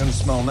hole, you're gonna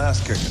smell an ass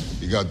kicking.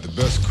 You got the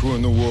best crew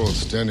in the world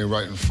standing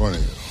right in front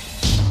of you.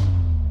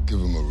 Give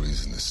them a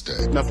reason to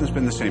stay. Nothing's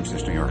been the same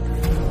since New York.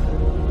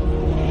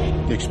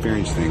 You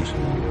experience things,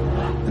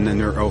 and then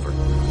they're over.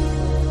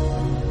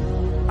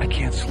 I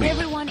can't sleep.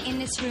 Everyone in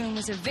this room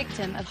was a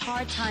victim of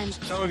hard times.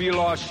 Some of you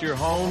lost your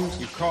homes,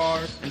 your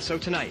cars, and so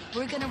tonight,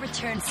 we're going to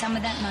return some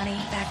of that money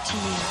back to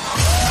you.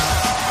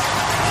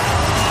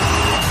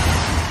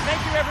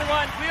 Thank you,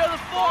 everyone. We are the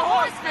Four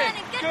Horsemen.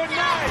 Good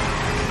night.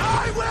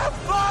 I will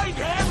find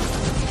him.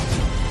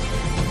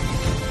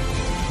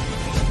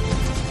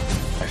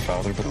 My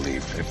father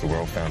believed that if the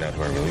world found out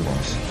who I really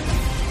was,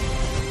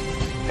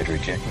 they'd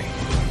reject me.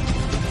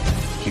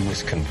 He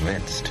was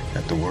convinced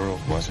that the world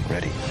wasn't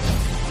ready.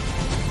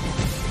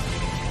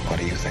 What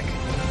do you think?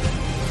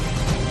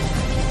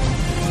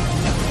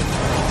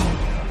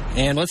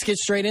 And let's get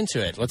straight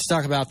into it. Let's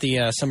talk about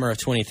the summer of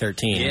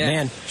 2013. Yeah,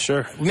 man,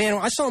 sure. Man,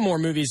 I saw more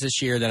movies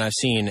this year than I've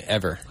seen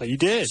ever. You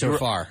did so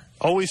far.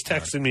 Always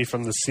texting me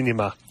from the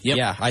cinema. Yep.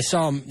 Yeah, I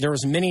saw. There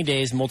was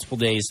multiple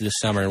days this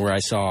summer where I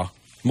saw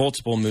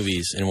multiple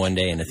movies in one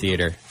day in the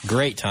theater.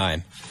 Great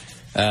time.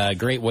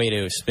 Great way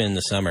to spend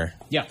the summer.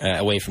 Yeah.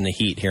 Away from the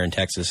heat here in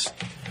Texas.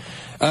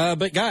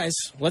 But guys,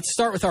 let's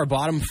start with our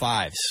bottom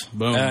fives.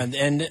 Boom.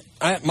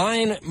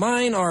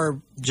 Mine are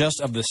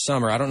just of the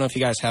summer. I don't know if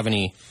you guys have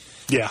any.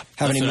 Yeah,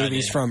 any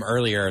movies from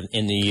earlier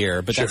in the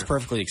year, but that's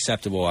perfectly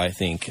acceptable, I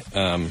think,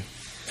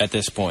 at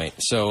this point.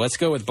 So let's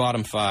go with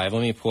bottom five.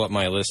 Let me pull up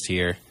my list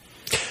here,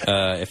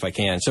 if I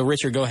can. So,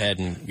 Richard, go ahead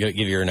and give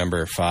your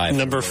number five.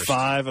 Number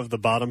five of the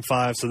bottom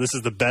five. So this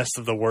is the best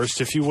of the worst,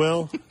 if you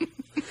will.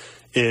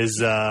 Is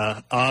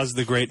Oz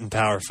the Great and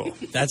Powerful.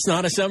 That's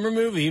not a summer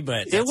movie,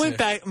 but it went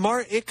back.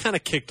 It kind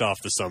of kicked off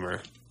the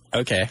summer.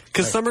 Okay.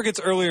 Because summer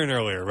gets earlier and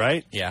earlier,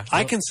 right? Yeah.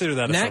 I consider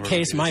that in a that summer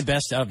case, movie. my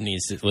best of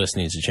list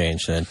needs to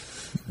change then.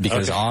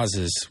 Because Oz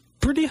is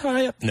pretty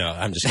high up. No,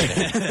 I'm just kidding.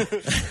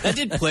 That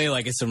did play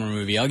like a summer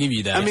movie. I'll give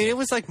you that. I mean, it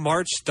was like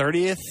March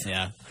 30th.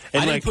 Yeah.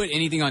 And I didn't put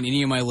anything on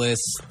any of my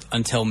lists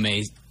until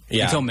May.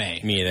 Yeah, until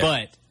May. Me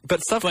either.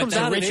 But stuff comes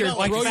out. Richard,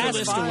 like throw your Fast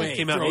list 5 away.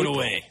 came out Throw in it April.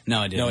 away.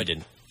 No, it didn't. No, it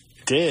didn't.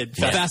 Did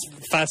Fast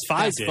 5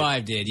 Fast did.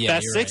 5 did. Yeah,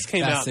 Fast you're 6 right.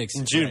 came Fast out 6,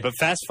 in June, right. but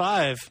Fast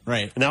 5,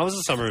 right? And that was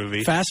a summer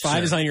movie. Fast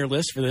 5 is on your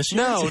list for this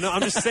year. No,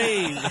 I'm just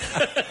saying.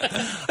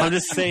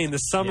 The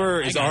summer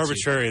is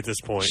arbitrary at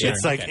this point. Sure,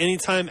 it's like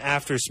anytime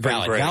after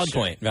spring break.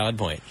 Valid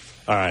point.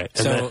 All right.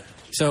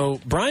 So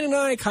Brian and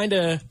I kind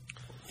of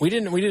we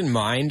didn't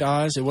mind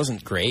Oz. It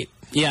wasn't great.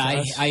 Yeah,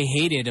 I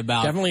hated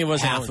about definitely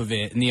wasn't half of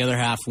it, and the other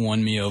half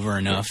won me over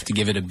enough to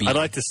give it a B. I'd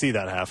like to see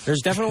that half.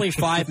 There's definitely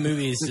 5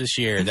 movies this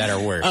year that are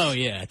worse. Oh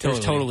yeah, there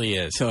totally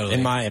is. Totally.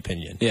 In my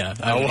opinion. Yeah,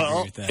 I would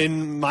agree with that.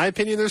 In my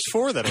opinion, there's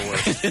 4 that are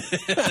worse.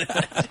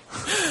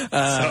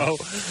 So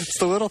it's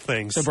the little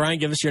things. So Brian,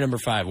 give us your number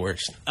 5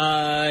 worst.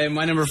 My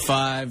number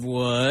 5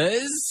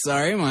 was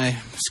my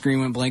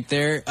screen went blank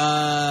there.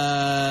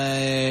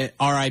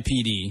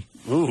 R.I.P.D.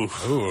 Ooh.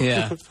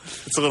 Yeah.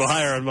 It's a little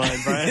higher on mine,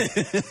 Brian.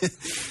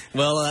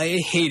 Well, I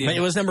hated it. It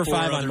was number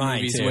 5 on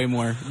mine, too. Way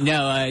more.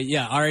 No,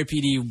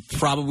 R.I.P.D.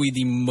 probably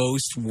the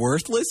most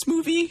worthless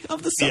movie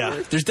of the summer.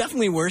 Yeah. There's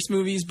definitely worse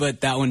movies,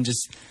 but that one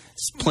just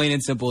plain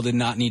and simple did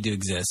not need to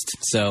exist.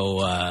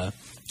 So,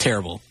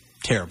 terrible.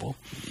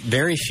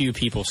 Very few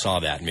people saw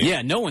that movie.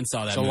 Yeah, no one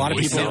saw that so movie. a lot of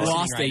people it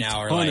lost right a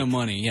now ton of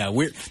money. Yeah,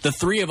 the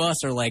 3 of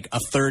us are like a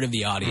third of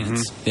the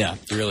audience. Mm-hmm. Yeah.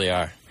 You really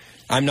are.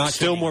 I'm not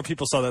Still kidding. more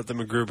people saw that than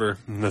MacGruber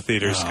in the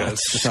theaters, guys.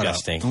 That's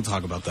disgusting. Don't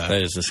talk about that.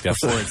 That is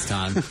disgusting. Before it's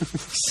time.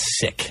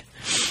 Sick.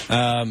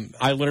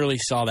 I literally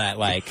saw that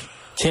like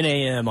 10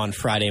 a.m. on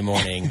Friday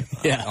morning.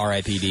 Yeah.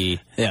 R.I.P.D.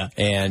 Yeah.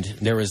 And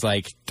there was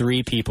like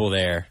 3 people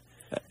there.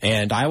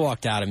 And I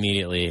walked out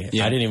immediately.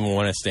 Yeah. I didn't even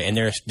want to stay. And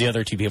the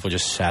other 2 people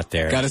just sat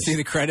there. Got to see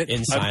the credit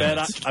in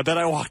silence. I bet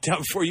I walked out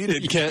before you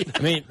did, Kent.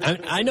 I mean,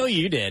 I know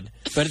you did,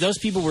 but those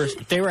people were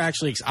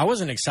actually. I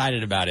wasn't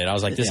excited about it. I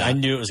was like, this. Yeah. I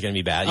knew it was going to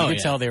be bad. You could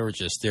tell they were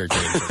dreams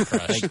were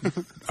crushed.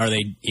 Are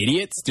they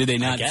idiots? Do they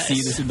not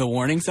see the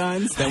warning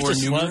signs that I were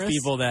just numerous? love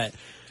people that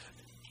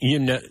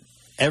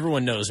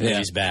everyone knows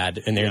movie's bad,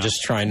 and they're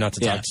just trying not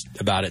to talk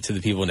about it to the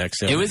people next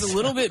to them. It was a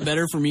little bit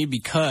better for me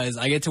because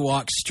I get to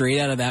walk straight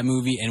out of that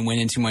movie and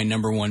went into my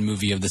number 1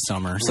 movie of the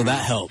summer. So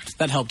that helped.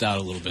 That helped out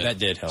a little bit. That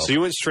did help. So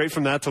you went straight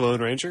from that to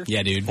Lone Ranger?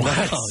 Yeah, dude.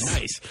 Wow,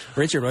 nice.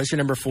 Richard, what's your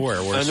number 4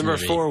 worst movie? Number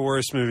 4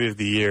 worst movie of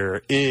the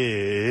year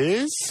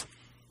is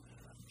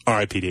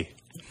R.I.P.D.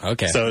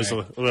 Okay. So it's a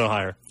little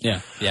higher.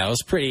 Yeah. Yeah, it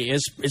was pretty.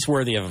 It's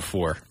worthy of a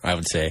 4, I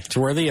would say. It's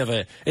worthy of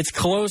a. It's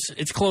close.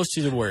 It's close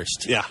to the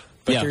worst. Yeah.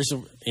 But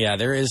Yeah,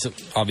 there is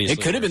obviously.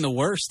 It could have been the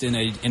worst in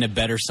a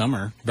better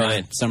summer.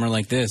 Brian. Summer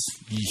like this.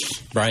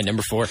 Brian,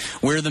 number 4.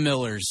 We're the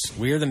Millers.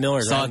 We're the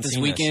Millers. Saw it this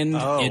weekend.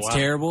 It's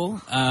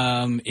terrible.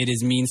 It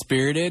is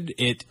mean-spirited.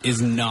 It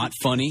is not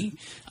funny.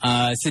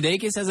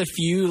 Sudeikis has a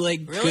few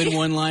good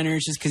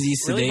one-liners just because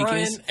he's Sudeikis. Really,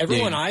 Brian?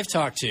 Everyone I've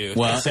talked to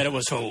said it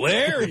was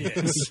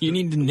hilarious. You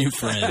need new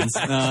friends.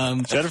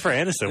 Jennifer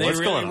Aniston, what's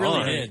going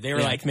on? Did. They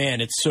were like,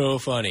 man, it's so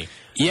funny.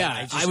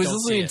 Yeah, I was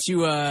listening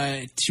to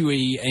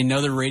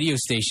another radio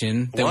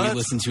station that we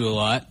listen to a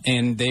lot,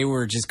 and they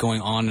were just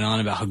going on and on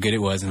about how good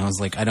it was, and I was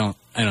like, I don't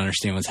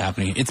understand what's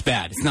happening. It's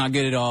bad. It's not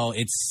good at all.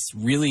 It's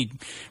really,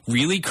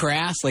 really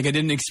crass. Like I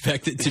didn't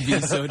expect it to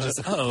be so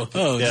just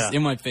just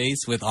in my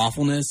face with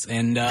awfulness,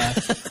 and I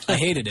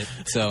hated it.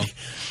 So,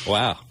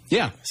 wow.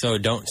 Yeah. So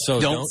don't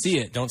see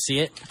it. Don't see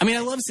it. I mean,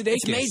 I love Sudeikis.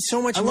 It's made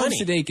so much money. I love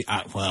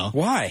Sudeikis.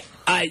 Why?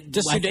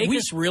 Does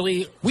Sudeikis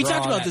really? We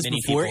talked about this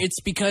before. It's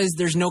because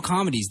there's no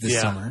comedies this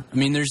summer. I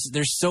mean,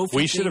 there's so few.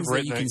 We should have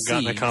written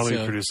gotten a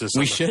comedy producer.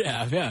 We should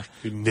have. Yeah.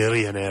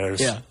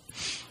 Millionaires. Yeah.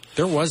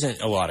 There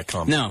wasn't a lot of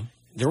comedy. No.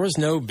 There was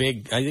no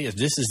big. I think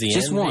this is the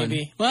just end. One.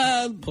 Maybe.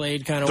 Well,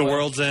 played kind of. The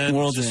World's End.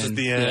 Just at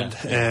the end,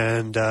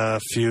 and a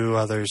few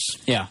others.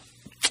 Yeah.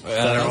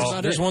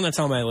 There's one that's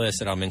on my list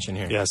that I'll mention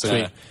here. Yeah.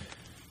 Sweet.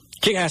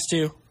 Kick-Ass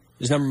 2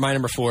 is my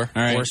number 4.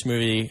 All right. Worst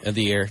movie of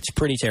the year. It's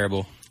pretty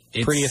terrible.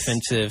 It's pretty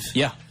offensive.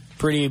 Yeah.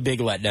 Pretty big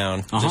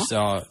letdown. Just,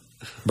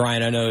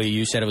 Brian, I know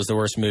you said it was the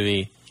worst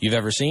movie you've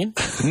ever seen,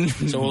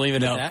 so we'll leave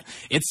it at that.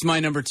 It's my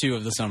number 2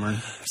 of the summer.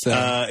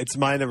 So. It's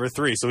my number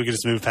 3, so we can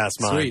just move past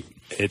mine. Sweet.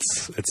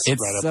 It's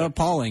right up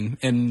appalling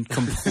and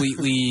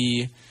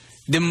completely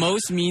the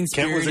most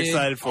mean-spirited. Kent was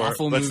excited for it.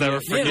 Let's never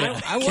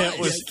forget. Kent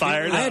was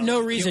fired up. I had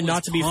no reason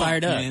not to be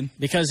fired up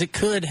because it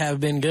could have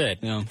been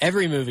good. No.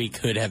 Every movie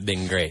could have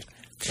been great.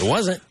 It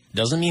wasn't.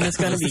 Doesn't mean it's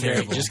going to be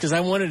great just because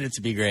I wanted it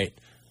to be great.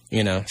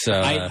 So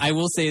I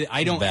will say that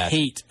I don't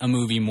hate a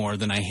movie more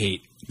than I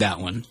hate that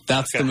one.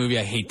 That's the movie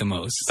I hate the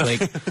most.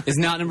 It's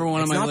not number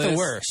 1 on my list. It's not the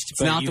worst.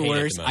 It's not the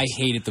worst. I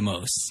hate it the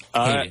most.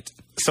 Hate it.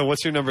 So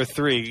what's your number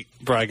 3,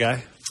 Bri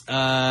Guy?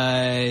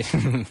 Our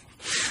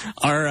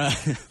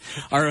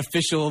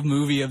official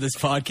movie of this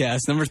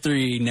podcast, number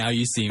 3, Now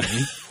You See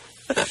Me.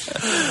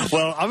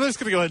 Well, I'm just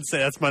going to go ahead and say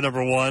that's my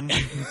number 1.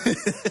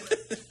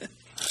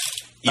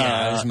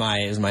 Yeah, it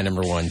was my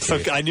number 1 too.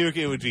 So I knew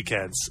it would be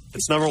Ken's.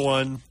 It's number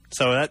 1.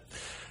 So that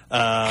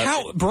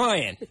how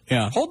Brian?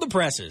 Yeah, hold the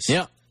presses.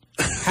 Yeah.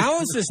 How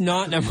is this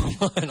not number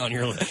 1 on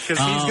your list? Because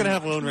he's going to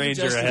have Lone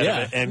Ranger ahead of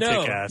it and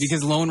Kick-Ass.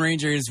 Because Lone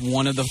Ranger is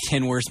one of the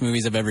 10 worst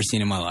movies I've ever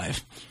seen in my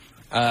life.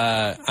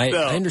 I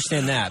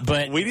understand that,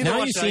 but we need Now to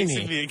watch You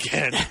See Me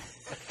again.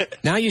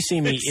 Now You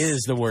See Me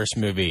is the worst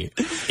movie.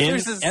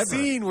 There's a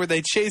scene where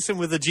they chase him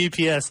with a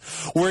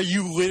GPS where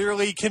you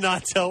literally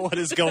cannot tell what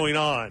is going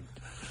on.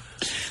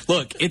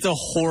 Look, it's a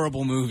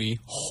horrible movie.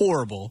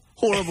 Horrible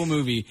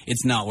movie.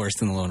 It's not worse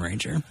than The Lone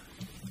Ranger.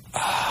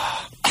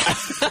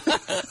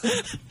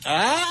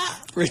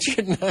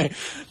 Richard and I,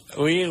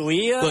 we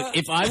look.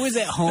 If I was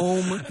at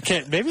home,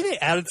 maybe they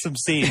added some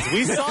scenes.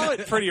 We saw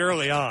it pretty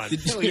early on.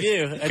 We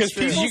do.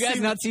 Did you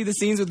guys not see the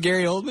scenes with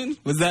Gary Oldman?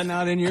 Was that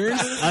not in yours?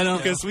 I don't.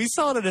 Because we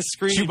saw it at a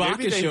screen.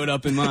 Chewbacca showed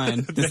up in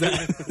mine.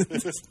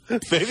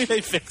 Maybe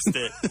they fixed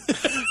it.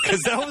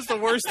 Because that was the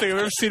worst thing I've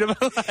ever seen in my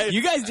life.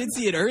 You guys did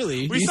see it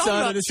early. We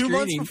saw it at a 2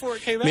 months before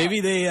it came out.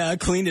 Maybe they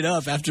cleaned it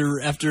up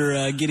after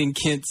getting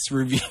Kent's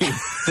review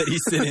that he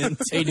sent in.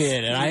 They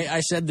did, and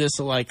I said this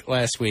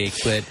last week,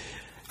 but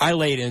I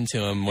laid into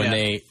them when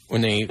they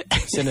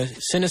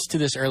sent us to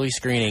this early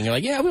screening. They're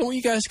like, yeah, will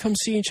you guys come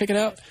see and check it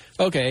out?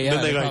 Okay,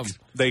 yeah. Then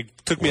they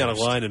took me out of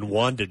line and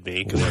wanded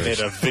me because I made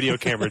a video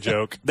camera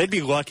joke. They'd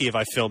be lucky if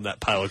I filmed that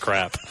pile of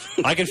crap.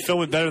 I can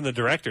film it better than the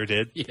director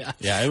did. Yeah,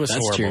 it was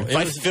horrible. True. If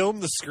I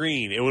filmed the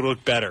screen, it would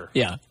look better.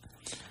 Yeah.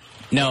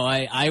 No,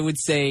 I would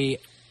say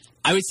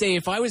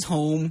if I was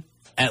home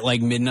at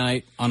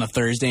midnight on a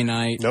Thursday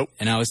night,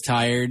 and I was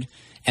tired,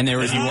 and there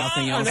was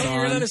nothing else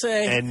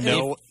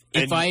on,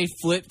 if I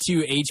flipped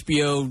to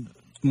HBO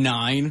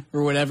 9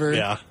 or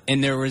whatever,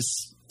 and there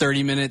was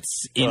 30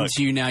 minutes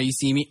into Now You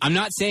See Me, I'm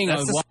not saying I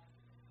would watch.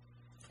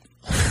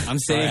 I'm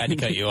saying I had to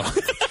cut you off.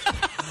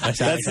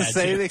 That's the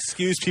same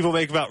excuse people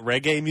make about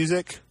reggae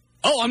music.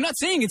 Oh, I'm not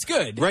saying it's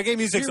good. Reggae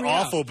music's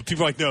awful, but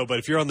people are like, no, but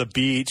if you're on the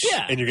beach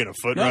and you're getting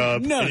a foot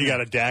rub and you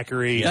got a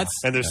daiquiri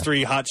and there's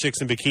 3 hot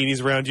chicks in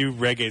bikinis around you,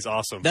 reggae's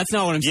awesome. That's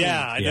not what I'm saying.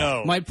 Yeah, I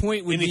know. My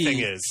point would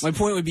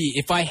be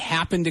if I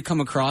happened to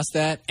come across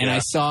that and I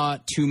saw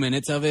 2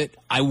 minutes of it,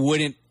 I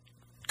wouldn't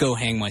go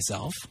hang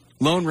myself.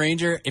 Lone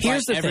Ranger, if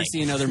I ever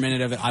see another minute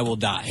of it, I will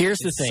die. Here's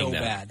the thing, so though.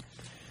 Bad.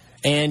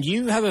 And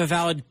you have a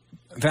valid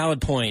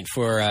point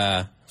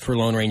for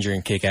Lone Ranger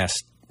and Kick-Ass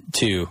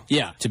 2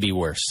 to be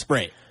worse.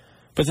 Right.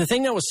 But the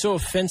thing that was so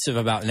offensive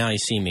about Now You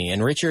See Me,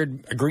 and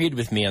Richard agreed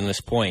with me on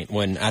this point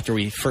after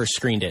we first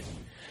screened it,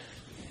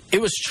 it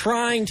was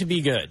trying to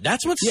be good.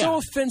 That's what's so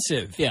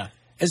offensive. Yeah.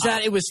 is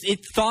that it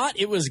thought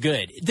it was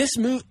good. This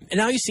movie,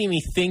 Now You See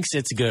Me, thinks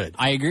it's good.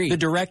 I agree. The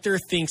director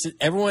thinks it,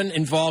 everyone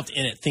involved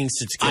in it thinks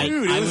it's good.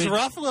 Dude, it was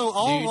Ruffalo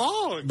all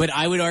along. But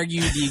I would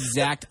argue the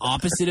exact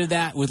opposite of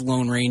that with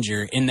Lone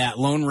Ranger, in that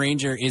Lone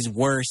Ranger is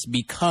worse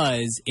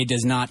because it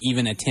does not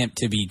even attempt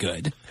to be be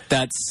good.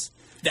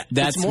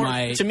 That's more,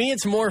 my... To me,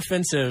 it's more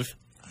offensive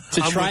to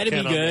try to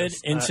be good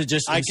and to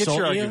just I insult get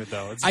your you. argument,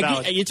 though. It's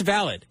valid. It's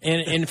valid.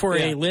 And for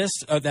a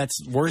list that's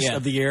worst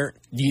of the year,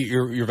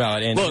 you're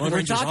valid. And look,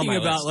 we're talking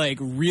about like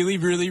really,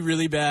 really,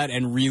 really bad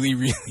and really,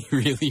 really,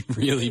 really,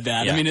 really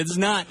bad. Yeah. I mean, it's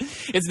not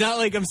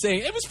like I'm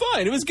saying it was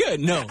fine, it was good.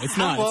 No, it's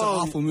not. It's an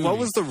awful movie. What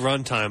was the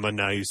runtime on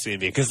Now You See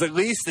Me? Because at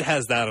least it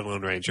has that on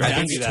Lone Ranger.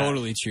 That's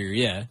totally true.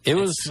 Yeah, it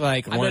was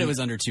like I bet it was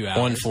under 2 hours.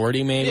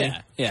 140 maybe.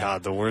 Yeah.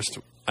 God, the worst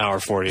hour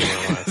 40 in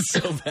my life.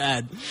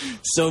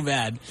 So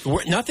bad.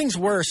 Nothing's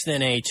worse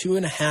than a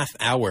 2.5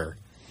 hour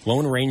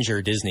Lone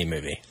Ranger Disney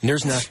movie.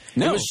 There's no.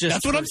 It was just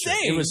that's what I'm torture.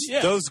 saying. It was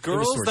those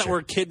girls that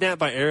were kidnapped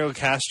by Ariel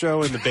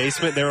Castro in the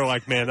basement. They were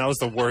like, "Man, that was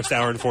the worst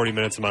hour and 40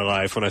 minutes of my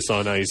life." When I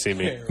saw Now You See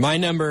Me. My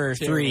number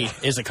 3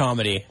 is a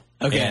comedy,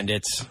 and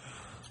it's.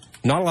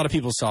 Not a lot of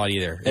people saw it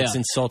either. It's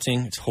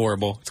insulting. It's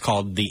horrible. It's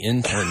called The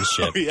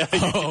Internship.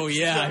 Oh,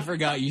 yeah. I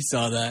forgot you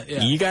saw that.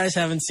 Yeah. You guys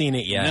haven't seen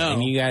it yet. No.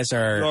 And you guys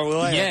are...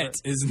 Yet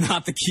is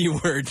not the key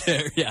word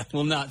there. Yeah,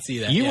 we'll not see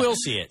that. You will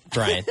see it,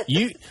 Brian.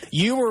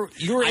 You were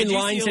in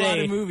line today. I a lot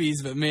of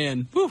movies, but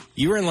man. Whew.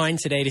 You were in line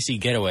today to see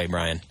Getaway,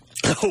 Brian.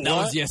 That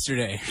was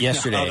yesterday.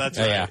 Yesterday. Oh, that's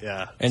right.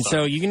 Yeah. And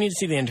so you need to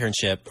see The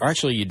Internship. Or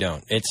actually, you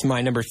don't. It's my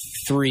number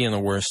 3 in the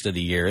worst of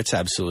the year. It's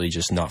absolutely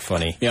just not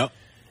funny. Yep.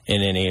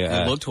 In any...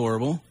 it looked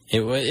horrible.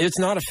 It's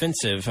not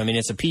offensive. I mean,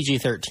 it's a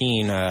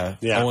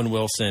PG-13. Owen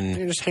Wilson,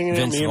 You're just hanging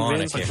Vince out, me Vaughn. and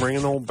Vince, like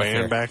bringing the whole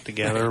band back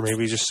together.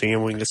 Maybe just seeing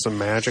if we can get some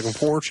magic.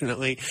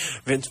 Unfortunately,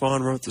 Vince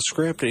Vaughn wrote the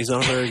script, and he's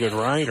not a very good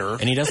writer.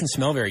 And he doesn't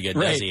smell very good,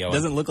 does he? Owen?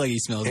 Doesn't look like he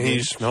smells and good.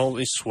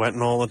 He's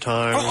sweating all the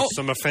time. There's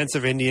some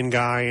offensive Indian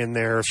guy in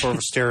there, sort of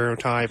a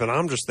stereotype, and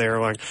I'm just there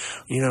like,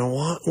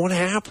 what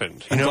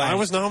happened? I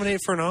was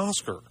nominated for an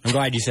Oscar. I'm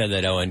glad you said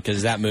that, Owen,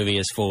 because that movie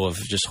is full of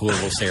just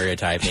horrible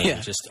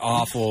stereotyping, just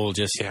awful,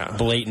 just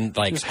blatant,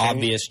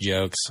 obvious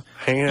jokes.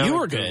 Hanging out you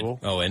were at good, Google.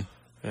 Owen.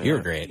 You were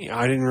great.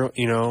 I didn't,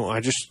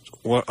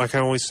 like I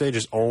always say,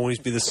 just always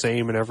be the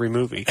same in every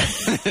movie.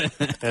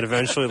 And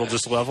eventually it'll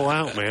just level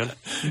out, man.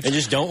 And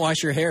just don't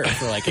wash your hair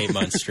for like 8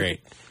 months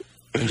straight.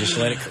 And just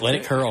let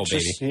it curl,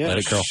 baby. Yeah, let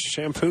it curl.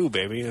 Shampoo,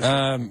 baby. It's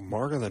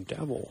mark of the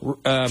devil.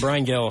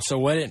 Brian Gill, so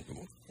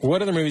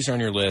what other movies are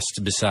on your list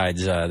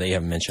besides that you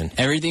haven't mentioned?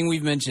 Everything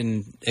we've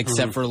mentioned,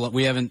 except for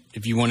we haven't.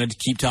 If you wanted to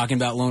keep talking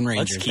about Lone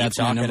Ranger, that's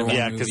my number 1.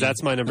 Yeah, because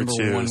that's my number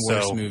 2. One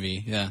worst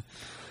movie. Yeah.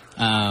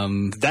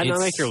 Did that not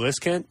make your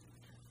list, Kent?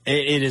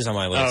 It is on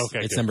my list. Oh, okay,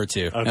 it's good. number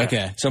 2.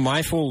 Okay. So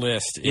my full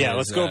list is... Yeah,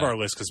 let's go over our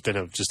list because it's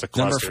been just a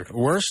cluster.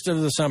 Worst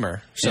of the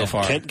summer so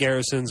far. Kent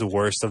Garrison's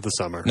worst of the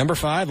summer. Number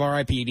 5,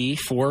 R.I.P.D.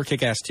 4,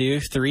 Kick-Ass 2.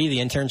 3, The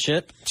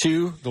Internship.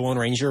 2, The Lone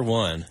Ranger.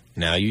 1,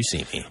 Now You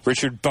See Me.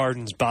 Richard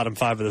Barton's bottom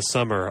 5 of the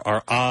summer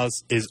are Oz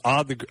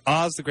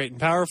the Great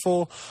and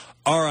Powerful,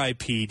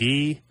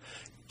 R.I.P.D.,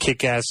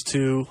 Kick-Ass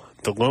 2,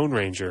 The Lone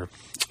Ranger,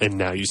 and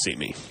Now You See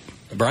Me.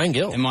 Brian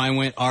Gill. And mine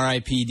went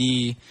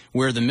R.I.P.D.,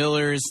 We're the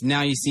Millers,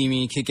 Now You See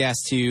Me, Kick-Ass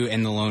 2,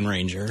 and The Lone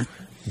Ranger.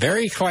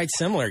 Very quite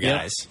similar,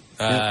 guys.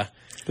 There's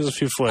a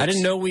few flips. I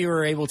didn't know we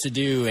were able to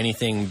do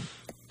anything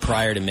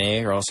prior to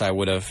May, or else I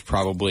would have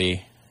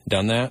probably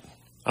done that.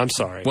 I'm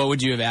sorry. What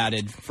would you have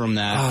added from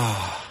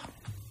that?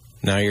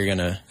 Now you're going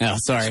to... Oh,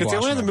 sorry. Because the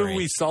only other movie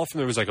we saw from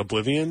there was like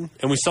Oblivion,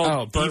 and we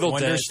saw Evil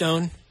Dead.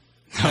 Wonderstone.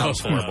 That was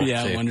horrible.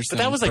 Yeah, too. Wonderstone. But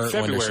that was like Burt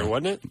February, Wonderstone.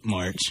 wasn't it?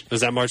 March.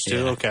 Was that March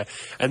too? Yeah. Okay.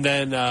 And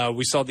then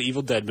we saw the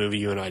Evil Dead movie,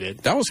 you and I did.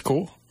 That was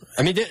cool.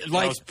 I mean, That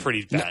was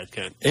pretty bad,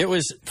 Kent. it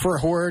was, for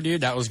horror, dude,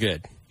 that was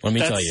good. Let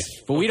me tell you.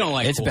 But we don't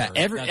like It's horror.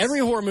 bad. Every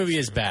horror movie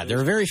is bad. There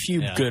are very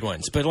few good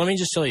ones. But let me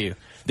just tell you,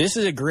 this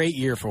is a great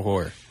year for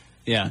horror.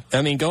 Yeah.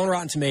 I mean, go on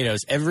Rotten Tomatoes.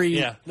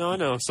 Every I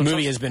know.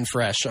 movie has been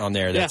fresh on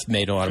there that's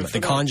made a lot of money. The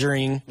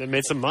Conjuring. They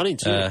made some money,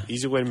 too.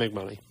 Easy way to make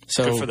money.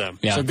 So, good for them.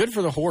 Yeah. So good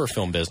for the horror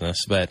film business.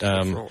 But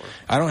I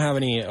don't have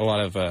a lot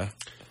of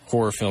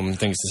horror film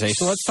things to say.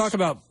 So let's talk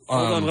about...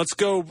 Hold on. Let's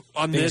go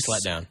on biggest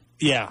this. letdown.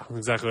 Yeah,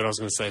 exactly what I was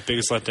going to say.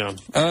 Biggest letdown.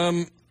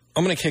 I'm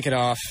going to kick it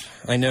off.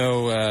 I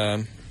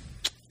know...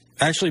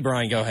 Actually,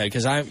 Brian, go ahead,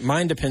 because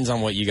mine depends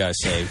on what you guys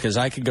say, because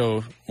I could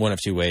go one of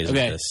two ways with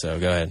this, so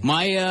go ahead.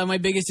 My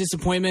biggest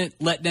disappointment,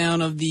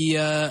 letdown of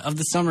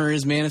the summer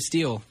is Man of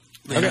Steel.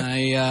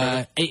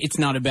 Okay. It's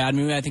not a bad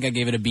movie. I think I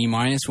gave it a B-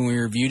 when we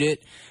reviewed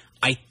it.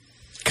 I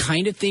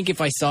kind of think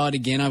if I saw it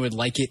again, I would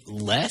like it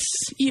less,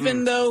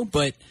 even though,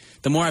 but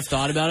the more I've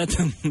thought about it,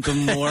 the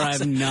more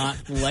I've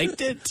not liked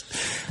it.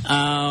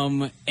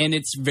 And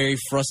it's very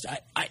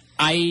frustrating.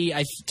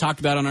 I talked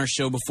about on our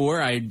show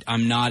before.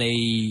 I'm not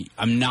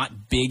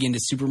big into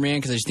Superman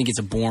because I just think it's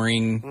a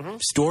boring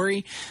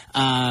story.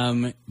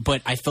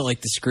 But I felt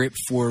like the script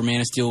for Man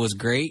of Steel was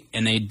great,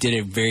 and they did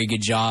a very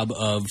good job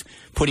of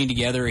putting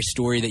together a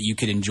story that you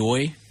could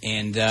enjoy.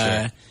 And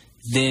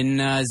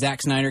then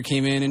Zack Snyder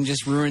came in and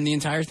just ruined the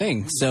entire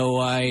thing. So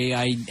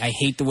I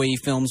hate the way he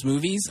films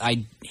movies.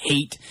 I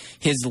hate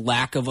his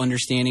lack of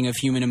understanding of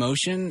human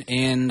emotion,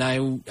 and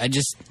I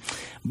just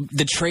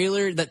the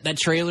trailer that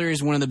trailer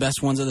is one of the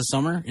best ones of the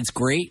summer. It's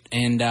great,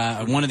 and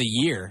one of the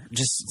year.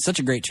 Just such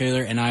a great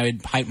trailer, and I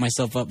would hype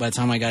myself up by the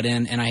time I got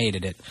in, and I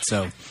hated it.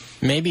 So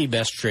maybe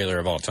best trailer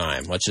of all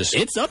time.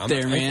 It's up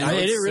there, man.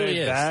 It really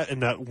is. That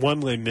and that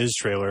one Les Mis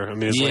trailer. I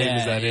mean, as lame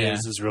as that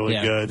is really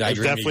good. I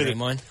Definitely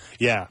one.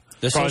 Yeah.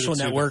 The Social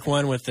Network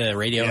one with the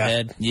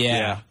Radiohead.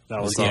 Yeah.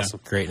 That was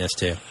awesome. Greatness,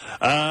 too.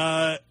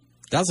 That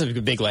was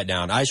a big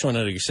letdown. I just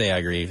wanted to say I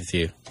agree with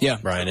you,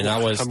 Brian, and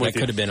that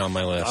could have been on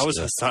my list.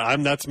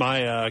 That's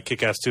my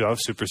kick-ass, too. I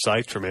was super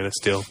psyched for Man of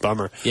Steel.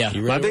 Bummer. Yeah.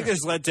 My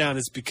biggest letdown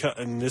is because,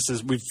 and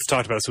we've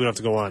talked about it, so we don't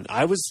have to go on.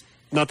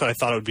 Not that I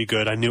thought it would be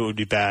good. I knew it would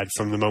be bad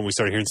from the moment we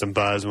started hearing some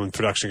buzz when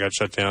production got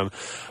shut down.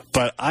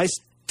 But I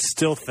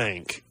still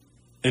think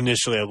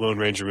initially a Lone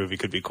Ranger movie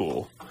could be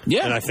cool.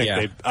 Yeah. And I think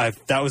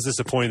that was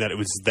disappointing that it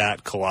was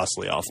that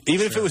colossally off.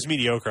 Even if it was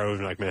mediocre, I would have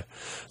been like, man,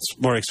 it's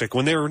more expected.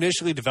 When they were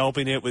initially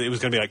developing it was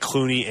going to be like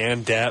Clooney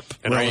and Depp,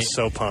 and I was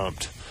so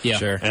pumped. Yeah.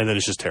 Sure. And then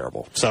it's just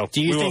terrible. So,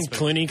 do you think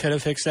Clooney could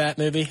have fixed that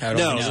movie? No,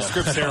 the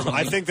script's terrible.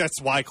 I think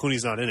that's why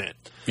Clooney's not in it.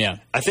 Yeah.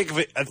 I think of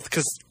it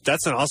because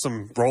that's an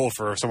awesome role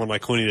for someone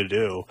like Clooney to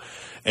do,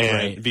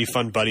 and it'd be a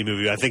fun buddy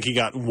movie. I think he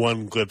got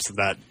one glimpse of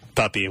that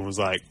puppy and was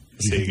like,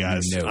 see you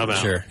guys. I'm out.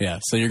 Sure. Yeah.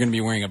 So you're going to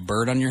be wearing a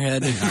bird on your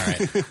head? All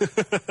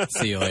right.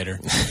 See you later.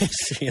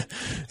 See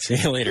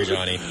you later,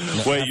 Johnny.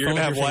 Wait, you're going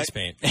to have white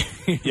face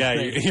paint? Yeah,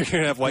 you're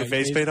going to have white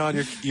face paint on?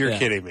 You're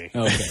kidding me.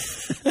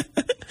 Okay.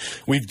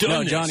 We've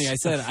done this. Johnny, I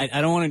said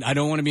I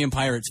don't want to be in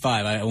Pirates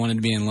 5. I wanted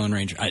to be in Lone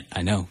Ranger.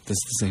 I know. This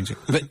is the same thing.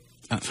 But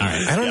all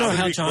right. I don't know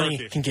how Johnny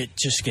can get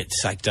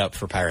psyced up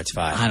for Pirates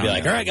 5. I don't be know.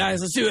 Like, all right,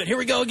 guys, let's do it. Here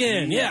we go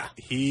again. Yeah.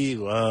 He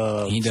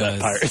loves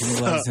Pirates.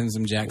 He loves him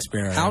some Jack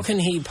Sparrow. How can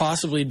he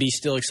possibly be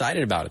still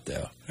excited about it,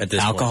 though, at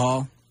this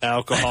point?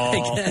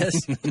 Alcohol,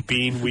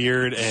 being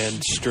weird,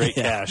 and straight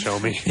cash,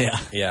 homie.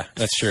 Yeah,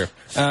 that's true.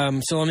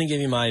 So let me give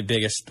you my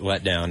biggest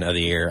letdown of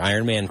the year.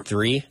 Iron Man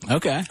 3.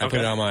 Okay. I put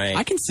it on my...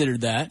 I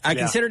considered that. I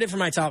considered it for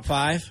my top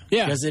 5.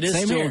 Yeah. Because it is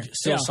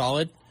still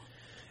solid.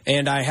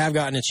 And I have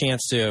gotten a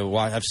chance to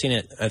watch. I've seen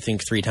it, I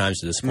think, 3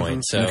 times at this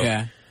point. So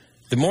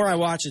the more I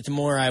watch it, the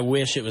more I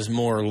wish it was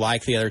more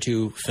like the other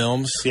 2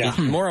 films. Yeah.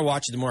 The more I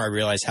watch it, the more I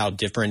realize how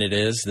different it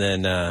is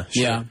than the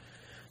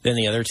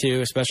other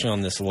 2, especially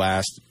on this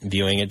last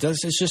viewing.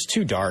 It's just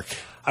too dark.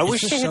 I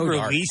wish they had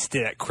released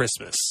it at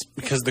Christmas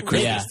because the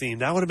Christmas theme,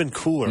 that would have been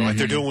cooler. Like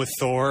they're doing with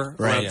Thor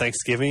around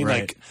Thanksgiving.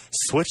 Like,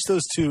 switch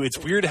those 2. It's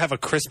weird to have a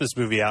Christmas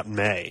movie out in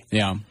May.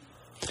 Yeah.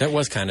 That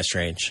was kind of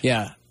strange.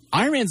 Yeah.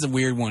 Iron Man's a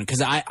weird one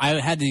because I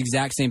had the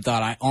exact same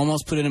thought. I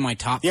almost put it in my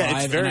top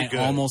 5, and I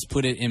almost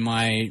put it in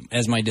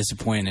as my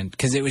disappointment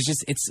because it was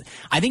just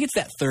I think it's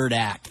that third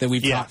act that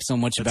we've talked so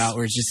much about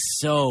where it's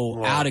just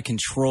so out of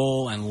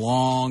control and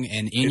long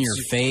and in your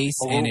face,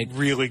 and it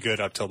really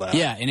good up till that.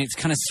 Yeah, and it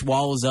kind of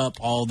swallows up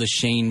all the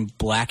Shane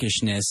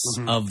Blackishness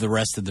of the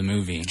rest of the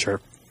movie.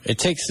 Sure. It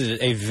takes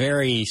a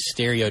very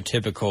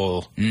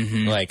stereotypical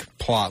like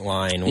plot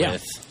line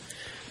with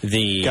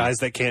the guys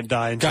that can't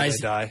die until they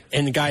die,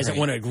 and the guys that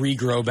want to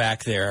regrow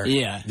back their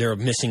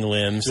missing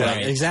limbs,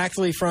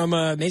 exactly from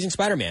Amazing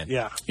Spider-Man.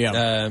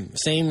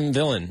 Same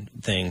villain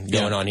thing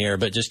going on here,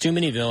 but just too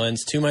many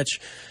villains, too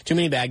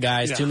many bad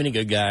guys, too many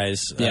good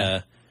guys.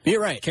 You're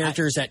right.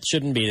 Characters that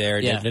shouldn't be there.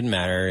 It didn't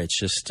matter. It's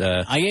just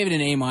I gave it an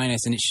A-,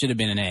 and it should have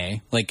been an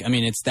A. Like, I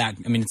mean, it's that.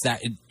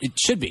 It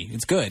should be.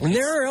 It's good. And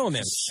there are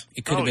elements.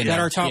 It could have been that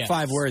are top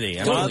 5 worthy.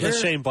 A lot of the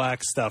Shane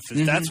Black stuff.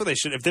 That's what they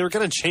should. If they were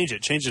going to change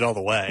it all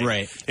the way.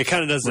 Right. It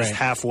kind of does this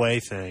halfway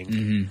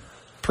thing.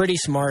 Pretty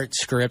smart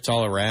script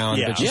all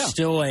around, but just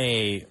still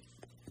it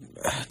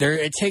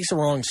takes a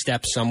wrong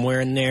step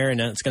somewhere in there, and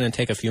it's going to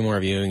take a few more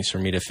viewings for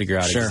me to figure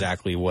out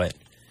exactly what.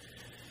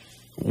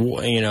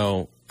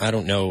 I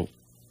don't know.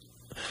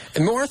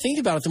 The more I think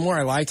about it, the more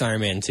I liked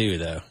Iron Man 2,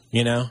 though.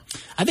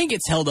 I think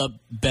it's held up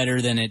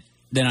better than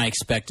I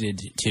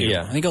expected to.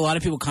 Yeah. I think a lot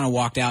of people kind of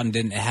walked out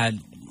and had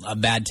a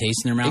bad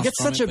taste in their mouth. It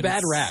gets such a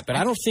bad rap, but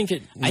I don't think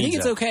it. I think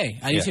it's okay.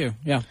 I do too.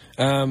 Yeah.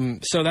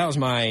 So that was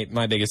my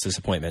biggest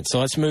disappointment. So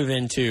let's move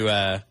into,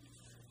 I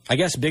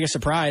guess, biggest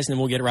surprise, and then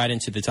we'll get right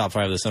into the top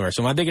 5 of the summer.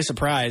 So my biggest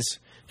surprise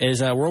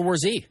is World War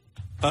Z.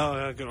 Oh,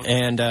 yeah, good one.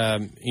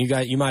 And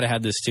you might have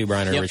had this too,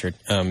 Brian or Richard.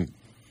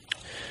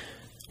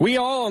 We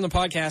all on the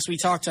podcast, we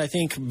talked, I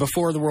think,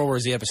 before the World War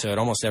Z episode,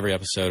 almost every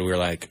episode,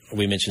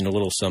 we mentioned a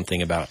little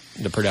something about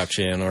the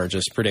production or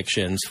just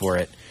predictions for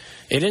it.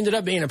 It ended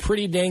up being a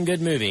pretty dang good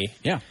movie.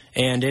 Yeah.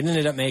 And it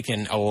ended up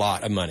making a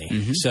lot of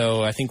money.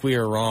 So I think we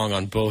were wrong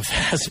on both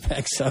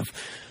aspects of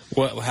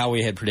how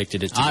we had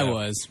predicted it to I go.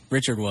 was.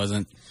 Richard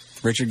wasn't.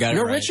 Richard got it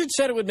right. No, Richard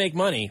said it would make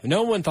money.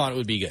 No one thought it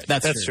would be good.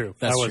 That's true.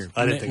 That's true.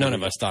 I didn't think none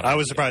of us thought it I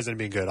was surprised it would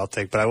be good.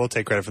 But I will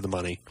take credit for the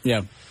money.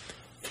 Yeah.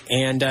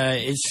 And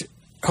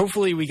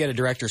hopefully we get a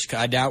director's cut.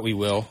 I doubt we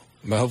will,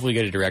 but hopefully we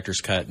get a director's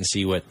cut and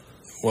see what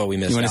we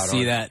missed out on. You want to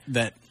see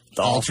that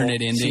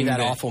alternate ending. See that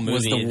awful movie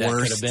was the that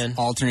worst could have been.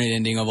 alternate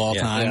ending of all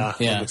time.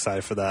 Yeah, I'm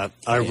excited for that.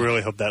 I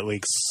really hope that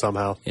leaks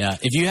somehow. Yeah,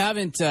 if you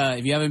haven't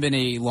been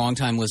a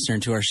longtime listener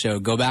to our show,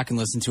 go back and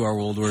listen to our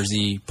World War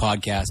Z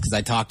podcast because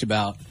I talked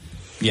about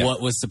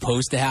what was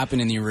supposed to happen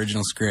in the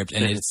original script,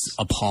 and it's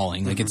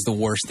appalling. Like, it's the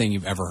worst thing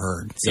you've ever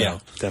heard. So. Yeah,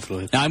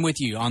 definitely. Now, I'm with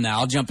you on that.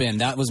 I'll jump in.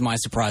 That was my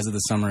surprise of the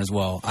summer as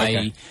well.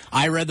 Okay.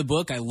 I read the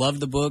book. I loved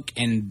the book,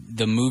 and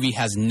the movie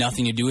has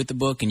nothing to do with the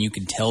book, and you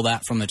could tell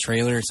that from the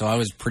trailer, so I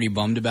was pretty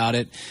bummed about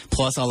it,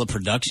 plus all the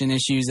production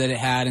issues that it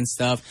had and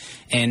stuff,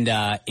 and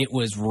it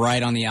was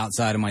right on the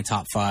outside of my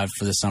top 5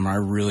 for the summer. I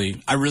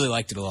really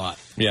liked it a lot.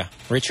 Yeah.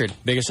 Richard,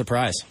 biggest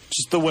surprise?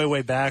 Just the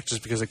way back,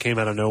 just because it came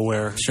out of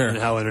nowhere. Sure. And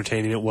how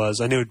entertaining it was.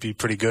 I knew it'd be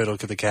pretty good.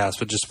 Look at the cast,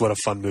 but just what a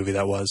fun movie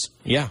that was.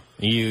 Yeah.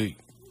 We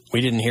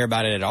didn't hear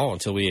about it at all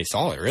until we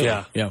saw it, really.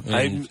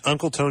 Yeah.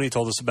 Uncle Tony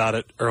told us about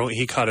it early.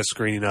 He caught a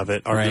screening of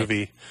it, our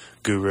movie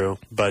guru.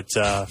 But,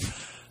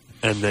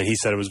 and then he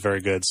said it was very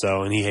good,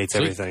 so, and he hates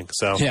everything.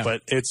 So,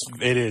 but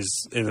it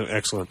is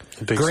excellent.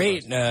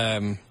 Great,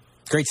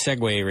 great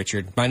segue,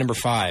 Richard. My number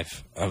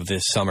 5 of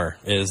this summer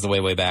is The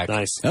Way Back.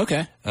 Nice.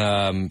 Okay.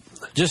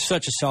 Just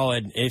such a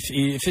solid,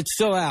 if it's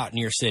still out in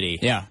your city.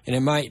 Yeah. And it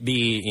might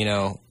be,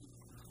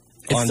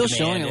 it's still demand.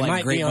 showing at It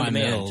might be on Grapevine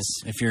demand.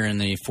 Mills if you're in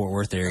the Fort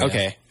Worth area.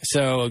 Okay,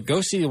 so go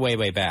see The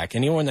Way Back.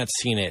 Anyone that's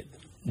seen it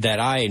that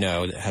I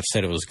know have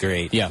said it was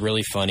great. Yeah.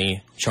 Really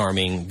funny,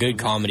 charming, good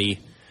comedy.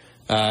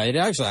 It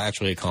is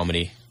actually a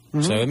comedy,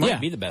 so it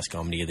might be the best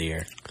comedy of the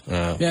year.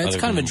 It's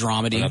kind of a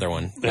dramedy. Another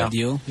one.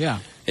 Deal. Yeah.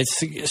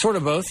 It's sort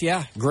of both,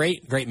 yeah.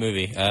 Great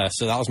movie.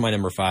 So that was my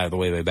number 5, The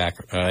Way Back.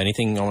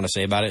 Anything I want to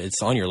say about it?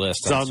 It's on your list.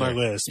 It's on my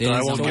list, but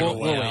I won't give it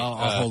away.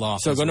 I'll hold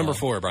off. So go number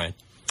 4, Brian.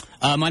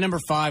 My number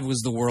 5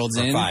 was The World's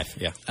End. 5,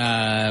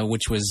 yeah.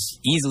 Which was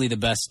easily the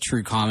best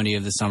true comedy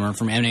of the summer.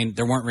 I mean,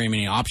 there weren't very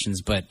many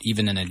options, but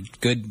even in a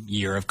good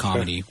year of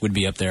comedy would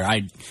be up there.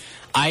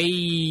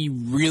 I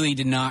really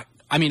did not.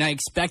 I mean, I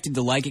expected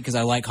to like it because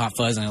I like Hot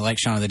Fuzz and I like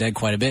Shaun of the Dead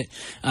quite a bit.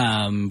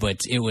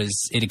 But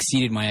it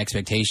exceeded my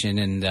expectation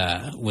and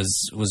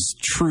was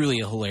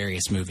truly a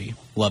hilarious movie.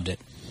 Loved it.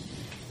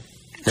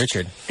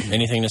 Richard,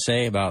 anything to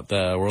say about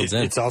The World's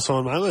End? It's also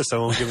on my list. I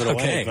won't give it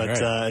away,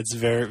 but it's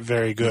very,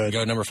 very good.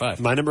 Go number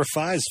 5. My number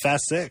 5 is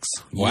Fast 6.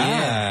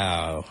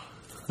 Wow.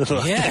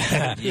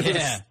 Yeah.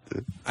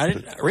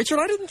 Richard,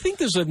 I didn't think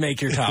this would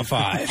make your top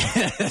 5.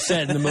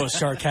 Said in the most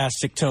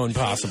sarcastic tone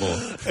possible.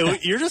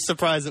 You're just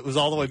surprised it was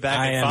all the way back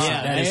at 5.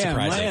 Yeah, that is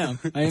surprising. I am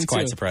it's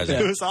quite too. surprising.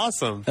 It was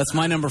awesome. That's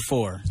my number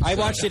 4. I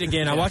watched it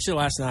again. I watched it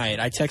last night.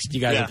 I texted you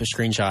guys with a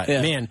screenshot.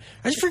 Yeah. Man,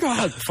 I just forgot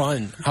how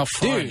fun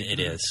it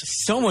is.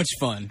 So much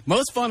fun.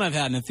 Most fun I've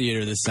had in the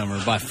theater this summer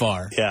by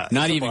far. Yeah.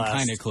 Not even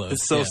kind of close.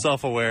 It's so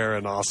self-aware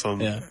and awesome.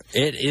 Yeah.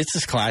 It's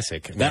just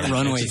classic. That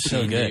runway is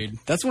scene, so good. dude.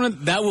 That's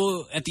that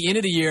will, at the end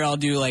of the year, I'll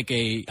do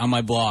on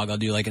my blog, I'll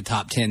do like a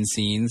top 10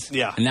 scenes.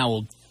 Yeah. And that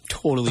will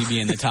totally be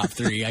in the top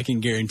 3. I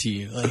can guarantee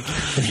you. Like,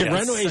 the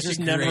runway is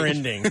just never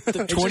ending.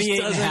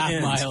 28 and a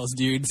half miles,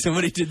 dude.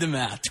 Somebody did the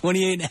math.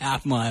 28 and a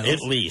half miles. At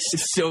least.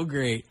 It's so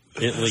great.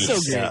 At least. So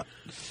great.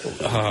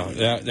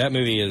 Yeah. That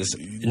movie is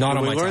not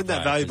on my top 5. We learned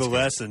that valuable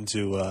lesson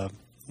to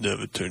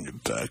never turn your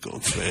back on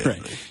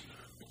family. Right.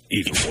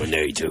 Even when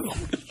they do.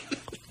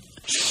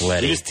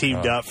 We just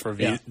teamed up for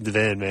the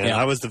van, man. Yeah.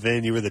 I was the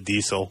van, you were the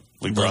diesel.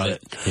 We brought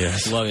it.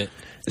 Yes. Love it.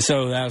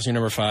 So that was your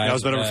number 5. That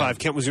was my number 5.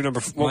 Kent was your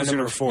number. What was your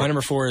number 4? My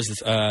number 4 is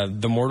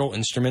the Mortal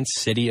Instruments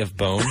City of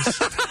Bones.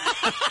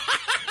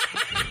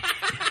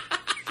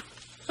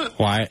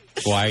 Why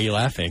are you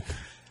laughing?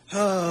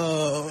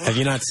 Oh. Have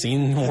you not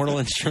seen Mortal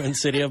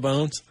Instruments City of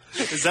Bones?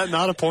 Is that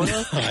not a porno?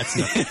 No,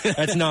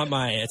 that's not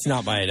my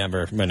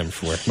number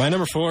 4. My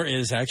number 4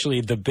 is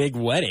actually The Big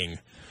Wedding,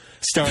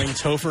 starring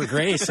Topher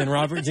Grace and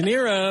Robert De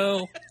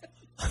Niro.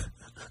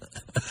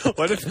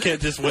 What if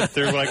Kent just went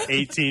through like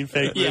 18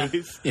 fake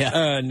movies?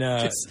 Yeah. No.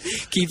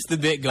 Just keeps the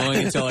bit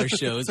going until our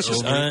show's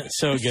over.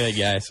 So good,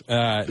 guys.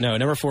 No,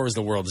 number 4 is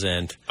The World's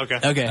End.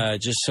 Okay.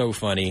 Just so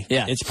funny.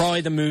 Yeah. It's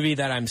probably the movie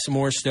that I'm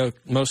most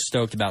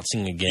stoked about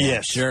seeing again.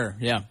 Yes. Sure.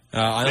 Yeah.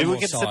 Maybe we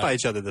can sit by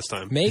each other this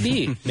time.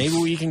 Maybe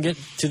we can get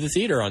to the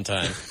theater on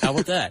time. How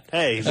about that?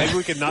 Hey, maybe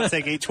we could not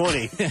take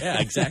 8:20. Yeah,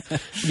 exactly.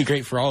 It'd be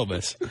great for all of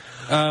us.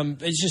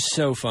 It's just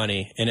so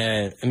funny, and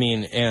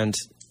and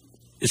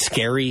it's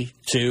scary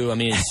too. I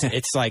mean,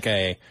 it's like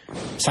a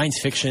science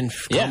fiction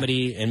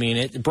comedy. I mean,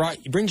 it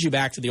brings you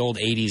back to the old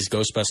 '80s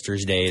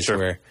Ghostbusters days,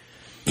 where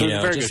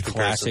just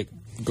classic,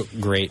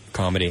 great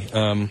comedy.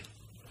 So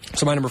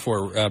my number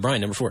 4, Brian,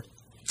 number 4.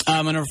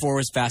 My number 4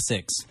 was Fast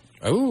 6.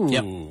 Oh,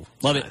 yep.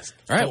 Love it.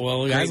 All right,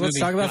 well, guys, let's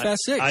talk about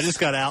Fast 6. I just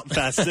got out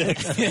Fast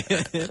 6.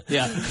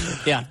 Yeah.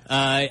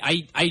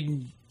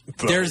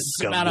 There's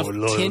about a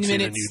 10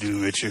 minutes. You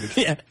do, Richard.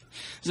 Yeah.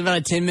 There's about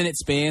a 10-minute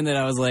span that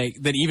I was like,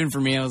 that even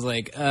for me, I was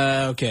like,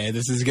 okay,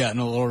 this has gotten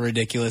a little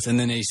ridiculous. And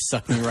then they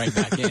sucked me right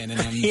back in,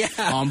 and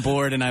I'm on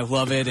board, and I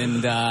love it,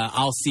 and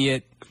I'll see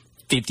it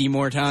 50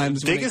 more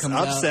times. Biggest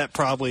upset,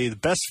 probably the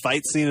best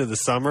fight scene of the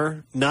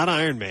summer. Not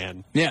Iron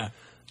Man. Yeah.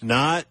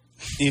 Not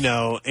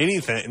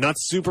anything. Not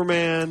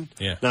Superman.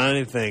 Yeah. Not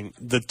anything.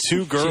 The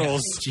two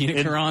girls, Gina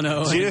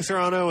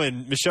Carano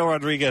and Michelle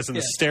Rodriguez in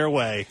the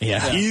stairway.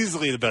 Yeah.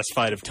 Easily the best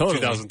fight of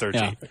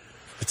 2013. Yeah.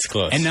 It's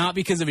close. And not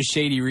because of a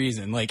shady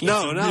reason. Like, it's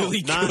a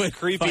really not good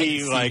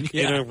creepy, fight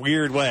scene. in a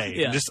weird way.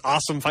 Yeah. Just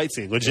awesome fight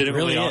scene.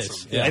 Legitimately really awesome.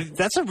 is. Yeah.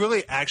 That's a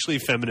really actually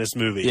feminist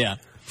movie. Yeah.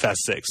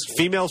 Fast 6.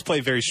 Females play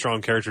very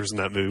strong characters in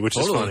that movie, which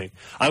is funny.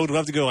 I would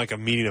love to go like a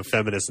meeting of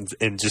feminists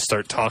and just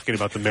start talking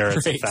about the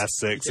merits of Fast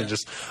 6 and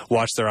just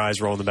watch their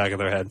eyes roll in the back of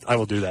their head. I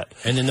will do that.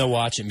 And then they'll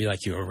watch it and be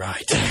like, "You were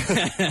right.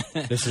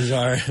 This is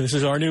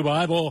our new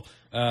Bible."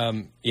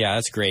 Yeah,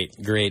 that's great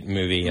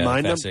movie.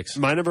 Fast 6.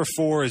 My number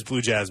 4 is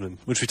Blue Jasmine,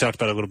 which we talked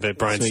about a little bit.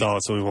 Brian saw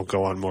it, so we won't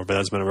go on more. But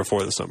that's my number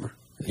 4 this summer.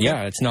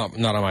 Yeah, it's not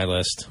on my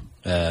list.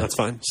 That's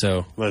fine.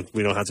 So but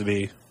we don't have to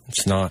be.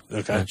 It's not.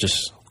 Okay.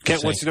 Just.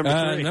 Kent, what's your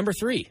number 3? Number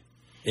 3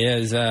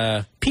 is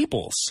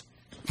Peoples.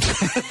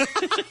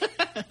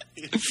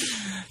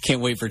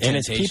 Can't wait for And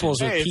it's Temptation.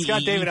 Peoples with It's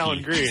got P-E-E-P. David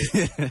Allen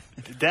Greene.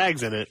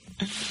 Dag's in it.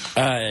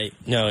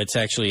 No, it's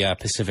actually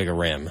Pacific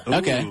Rim.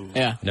 Okay,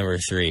 yeah. Number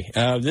 3.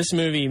 This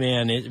movie,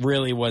 man, it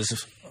really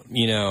was,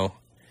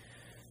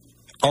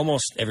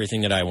 almost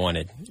everything that I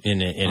wanted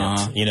in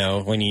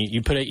it. When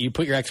you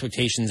put your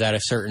expectations at a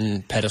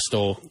certain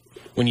pedestal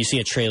when you see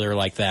a trailer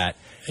like that,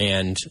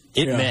 and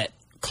it met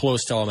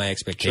close to all my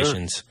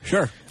expectations.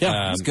 Sure.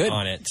 Yeah, it was good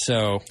on it.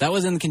 So that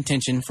was in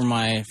contention for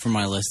my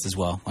list as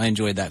well. I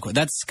enjoyed that.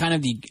 That's kind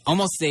of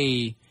almost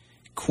a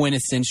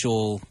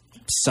quintessential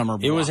summer.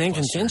 It was in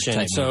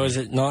contention. So movie. is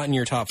it not in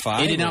your top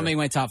 5? It did not make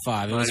my top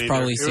 5. It was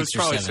probably 6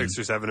 or 7. 6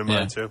 or 7 in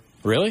mine too.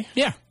 Really?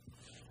 Yeah.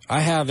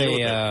 I have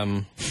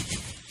I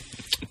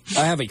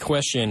have a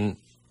question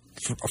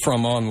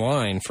from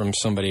online from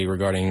somebody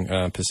regarding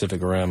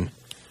Pacific Rim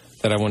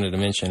that I wanted to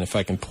mention. If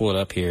I can pull it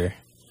up here.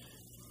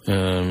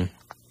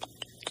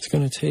 It's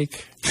going to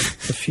take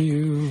a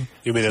few.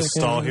 You mean a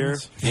stall here?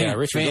 Yeah,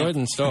 Richard, go ahead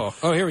and stall.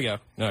 Oh, here we go.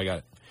 No, I got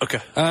it.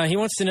 Okay. He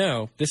wants to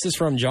know. This is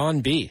from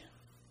John B.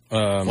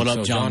 What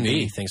up, John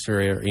B? Thanks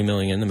for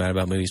emailing in the Mad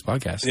About Movies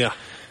podcast. Yeah.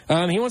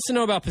 He wants to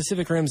know about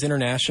Pacific Rim's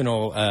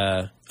international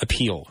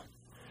appeal.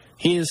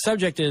 His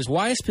subject is,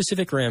 why is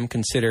Pacific Rim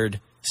considered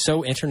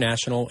so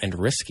international and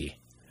risky?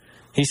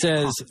 He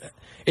says,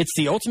 it's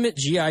the ultimate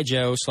G.I.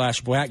 Joe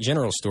 / Black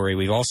General story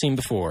we've all seen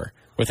before,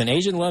 with an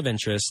Asian love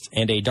interest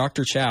and a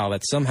Dr. Chow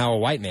that's somehow a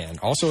white man,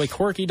 also a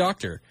quirky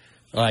doctor,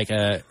 like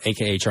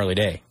a.k.a. Charlie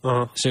Day.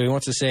 Uh-huh. So he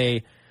wants to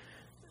say,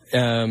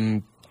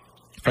 I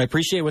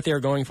appreciate what they were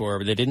going for,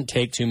 but they didn't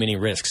take too many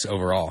risks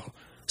overall.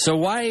 So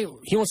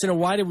he wants to know,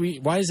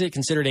 why is it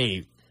considered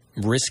a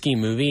risky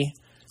movie?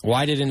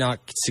 Why did it not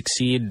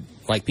succeed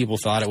like people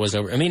thought it was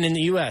over? I mean, in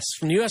the U.S.,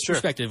 from the U.S.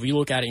 perspective, you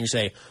look at it and you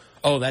say,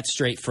 oh, that's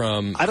straight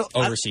from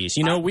overseas.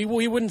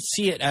 We wouldn't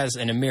see it as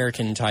an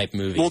American-type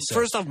movie. Well,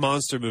 first off,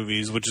 monster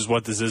movies, which is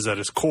what this is at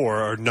its core,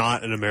 are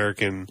not an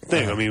American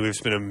thing. I mean, we've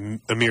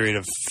spent a myriad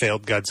of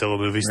failed Godzilla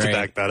movies to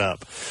back that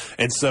up.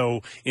 And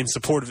so, in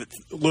support of it,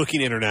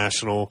 looking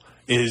international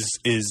is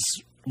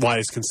why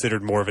it's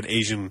considered more of an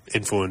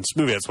Asian-influenced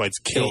movie. That's why it's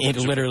killed. It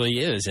literally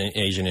is an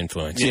Asian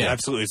influence. Yeah,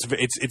 absolutely.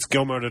 It's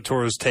Guillermo del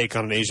Toro's take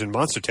on an Asian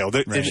monster tale.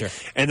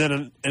 And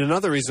then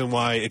another reason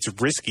why it's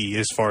risky,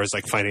 as far as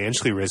like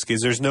financially risky,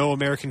 is there's no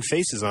American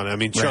faces on it. I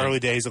mean, Charlie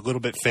Day's a little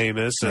bit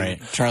famous,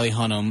 and Charlie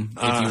Hunnam.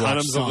 If you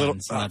watch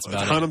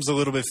Hunnam's a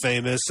little bit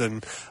famous,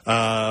 and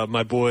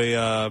my boy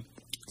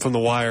from The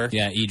Wire,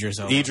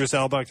 Idris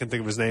Elba. I can't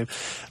think of his name.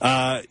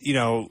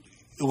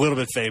 A little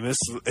bit famous.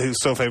 He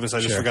was so famous I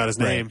just forgot his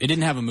name. It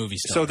didn't have a movie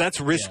star. So that's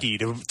risky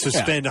to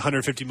spend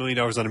 $150 million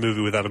on a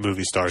movie without a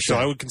movie star. Sure.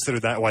 So I would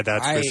consider that why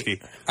that's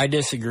risky. I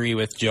disagree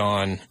with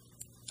John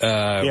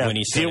when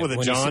he said deal with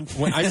it, John.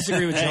 I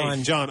disagree with John.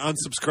 Hey, John,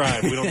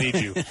 unsubscribe. We don't need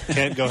you.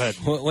 Can't go ahead.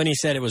 When he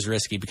said it was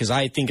risky, because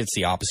I think it's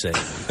the opposite.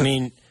 I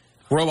mean,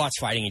 robots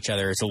fighting each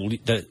other is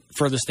the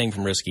furthest thing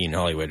from risky in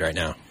Hollywood right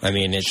now. I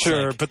mean, it's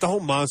but the whole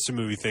monster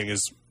movie thing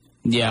is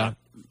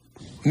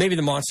maybe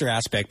the monster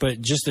aspect,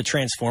 but just the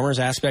Transformers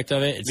aspect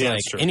of it. It's like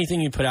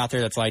anything you put out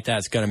there that's like that,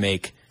 it's going to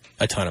make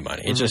a ton of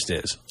money. It just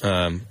is.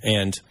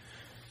 And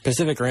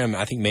Pacific Rim,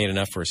 I think, made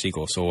enough for a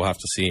sequel, so we'll have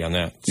to see on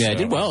that. Yeah, it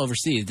did well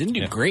overseas. It didn't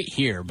do great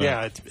here.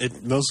 But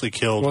it mostly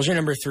killed. What was your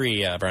number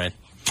 3, Brian?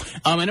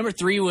 My number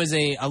 3 was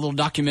a little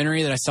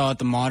documentary that I saw at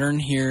the Modern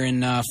here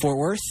in Fort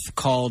Worth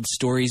called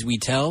Stories We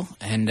Tell,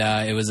 and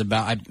it was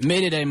about. I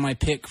made it in my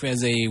pick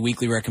as a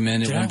weekly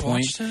recommend at one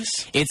point. Watch this?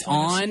 It's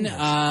on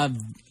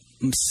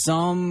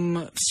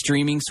some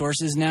streaming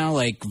sources now,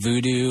 like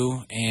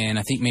Vudu and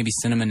I think maybe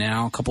Cinema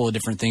Now. A couple of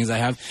different things I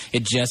have.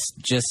 It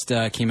just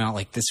came out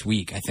like this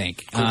week, I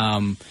think.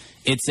 Cool.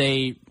 It's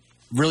a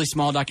really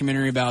small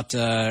documentary about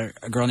a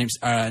girl named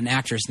an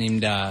actress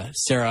named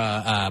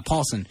Sarah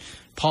Paulson.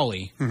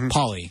 Polly.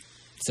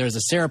 So there's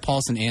a Sarah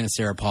Paulson and a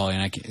Sarah Polly,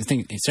 and I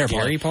think Sarah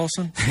Gary Polly.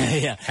 Paulson?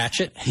 Yeah.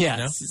 Hatchet? Yeah.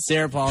 No?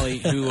 Sarah Polly,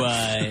 who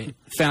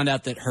found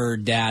out that her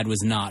dad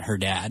was not her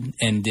dad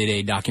and did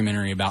a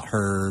documentary about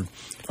her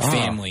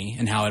family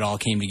and how it all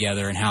came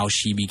together and how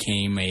she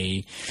became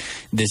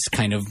this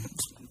kind of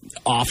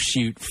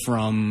offshoot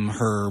from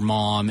her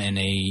mom and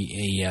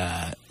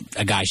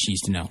a guy she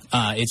used to know.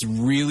 It's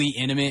really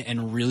intimate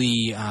and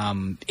really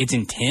it's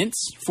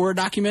intense for a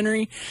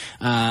documentary,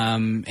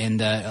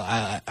 and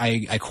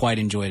I quite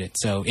enjoyed it.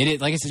 So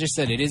like I just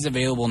said, it is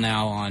available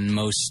now on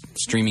most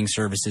streaming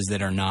services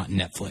that are not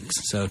Netflix.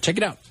 So check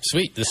it out.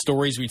 Sweet. The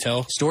Stories We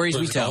Tell. Stories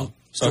We Tell.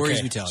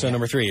 Stories We Tell. So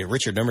number 3,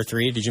 Richard. Number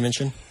 3, did you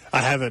mention? I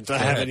haven't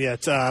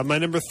yet. My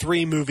number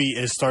 3 movie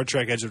is Star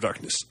Trek: Edge of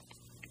Darkness.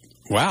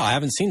 Wow, I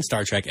haven't seen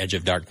Star Trek: Edge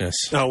of Darkness.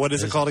 Oh, what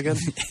is it called again?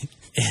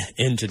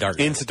 Into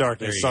Darkness. Into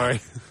Darkness. Sorry.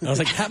 I was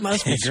like, that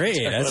must be great.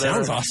 That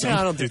sounds awesome.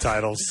 Yeah, I don't do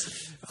titles.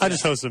 I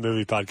just host a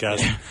movie podcast.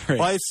 Right.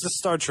 Well, it's the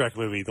Star Trek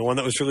movie, the one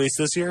that was released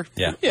this year.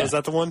 Yeah. Was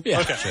that the one? Yeah.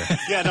 Okay. Sure.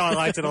 Yeah. No, I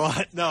liked it a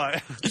lot. No,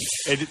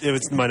 it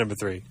was my number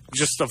 3.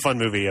 Just a fun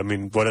movie. I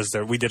mean, what is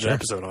there? We did an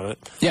episode on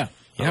it. Yeah.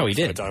 Yeah, we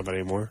did. Talk about it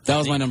anymore. That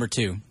was my number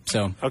 2.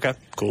 So okay,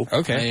 cool.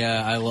 Okay,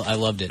 I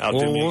loved it.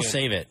 We'll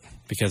save it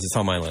because it's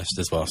on my list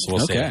as well. So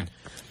we'll save it.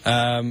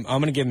 I'm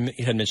going to give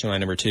ahead mention my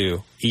number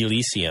 2,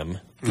 Elysium.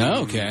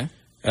 Oh, okay.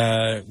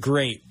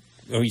 Great.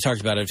 We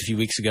talked about it a few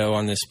weeks ago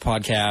on this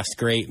podcast.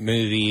 Great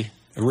movie.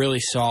 A really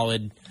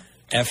solid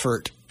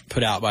effort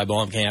put out by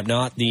Blomkamp.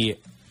 Not the,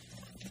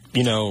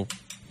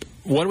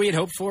 what we had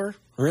hoped for.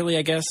 Really,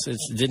 I guess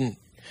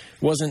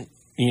wasn't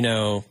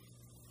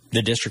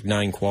the District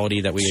 9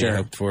 quality that we had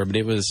hoped for, but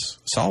it was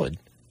solid.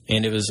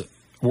 And it was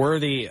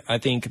worthy, I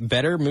think,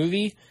 better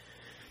movie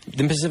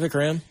than Pacific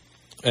Rim.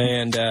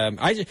 And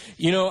I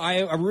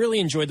really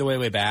enjoyed The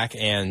Way Back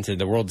and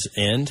The World's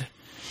End,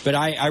 but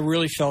I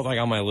really felt like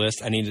on my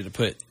list I needed to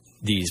put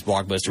these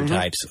blockbuster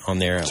types on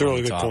there. That's a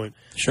really good point.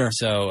 Sure.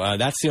 So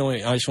that's the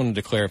only. I just wanted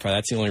to clarify.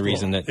 That's the only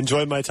reason that.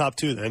 Enjoyed my top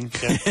 2 then.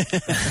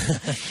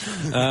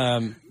 Yeah.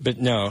 But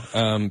no.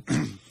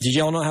 Did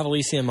y'all not have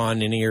Elysium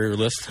on any of your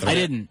lists? I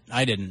didn't.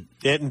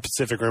 It and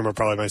Pacific Rim are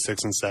probably my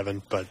 6 and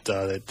 7, but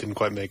it didn't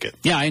quite make it.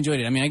 Yeah, I enjoyed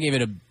it. I mean, I gave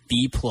it a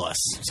B+,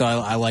 so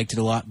I liked it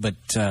a lot, but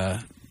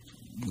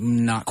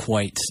not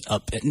quite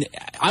up.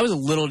 I was a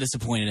little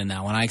disappointed in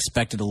that one. I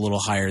expected a little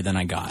higher than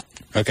I got.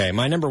 Okay,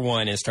 my number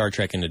 1 is Star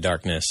Trek Into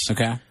Darkness.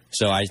 Okay.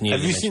 So I need.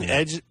 Have you seen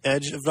Edge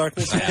of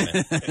Darkness? I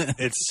haven't.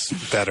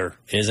 It's better.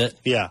 Is it?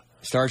 Yeah.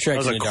 Star Trek.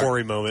 That was a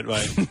Corey moment,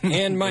 right?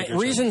 And my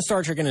reason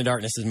Star Trek Into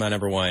Darkness is my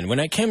number 1. When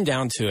I came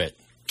down to it,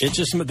 it's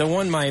just the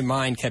one my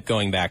mind kept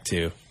going back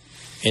to.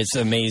 It's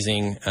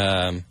amazing.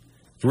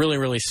 Really,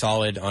 really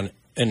solid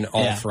in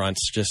all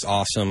fronts. Just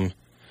awesome.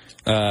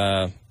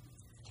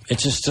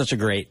 It's just such a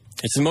great.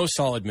 It's the most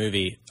solid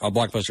movie, a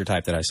blockbuster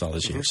type that I saw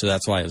this year. So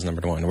that's why it was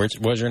number 1. What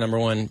was your number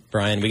 1,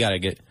 Brian? We got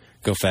to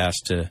go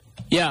fast to.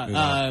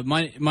 Yeah,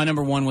 my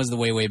number 1 was The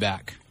Way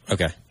Back.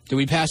 Okay. Did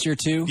we pass your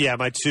 2? Yeah,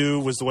 my 2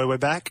 was The Way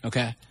Back.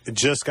 Okay. It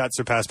just got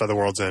surpassed by The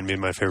World's End, being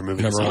my favorite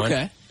movie. Number 1.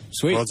 Okay.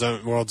 Sweet.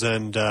 World's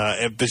End.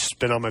 It's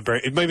been on my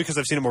brain. Maybe because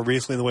I've seen it more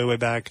recently in The Way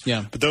Back.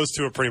 Yeah. But those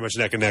 2 are pretty much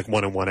neck and neck,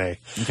 1 and 1A.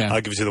 Okay.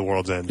 I'll give it to The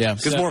World's End. Yeah.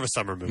 Because it's more of a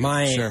summer movie.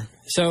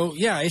 So,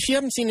 yeah, if you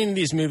haven't seen any of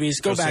these movies,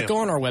 go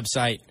on our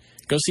website.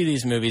 Go see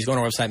these movies. Go on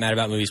our website,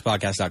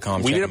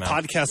 madaboutmoviespodcast.com. We did a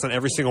podcast on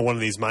every single one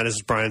of these,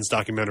 minus Brian's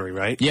documentary,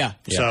 right? Yeah.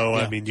 So,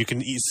 I mean, you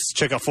can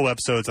check out full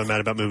episodes on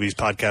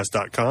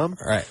madaboutmoviespodcast.com.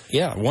 All right.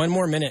 Yeah. 1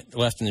 more minute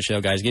left in the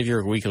show, guys. Give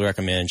your weekly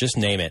recommend. Just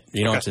name it.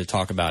 You don't have to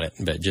talk about it,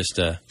 but just...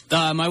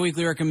 my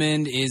weekly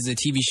recommend is a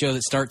TV show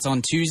that starts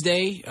on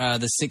Tuesday.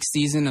 The 6th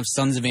season of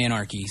Sons of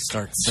Anarchy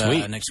starts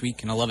next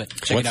week, and I love it.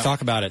 Check it out. Let's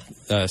talk about it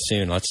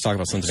soon. Let's talk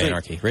about Sons of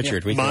Anarchy.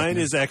 Richard, mine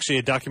is actually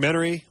a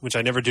documentary, which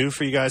I never do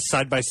for you guys,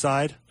 Side by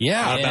Side.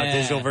 Yeah. About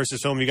digital versus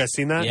film. You guys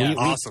seen that? Yeah.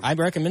 Awesome. I've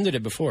recommended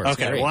it before. It's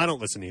great. Well, I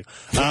don't listen to you.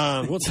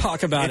 We'll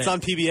talk about it. It's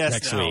on PBS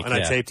next now, week, and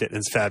I taped it, and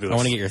it's fabulous. I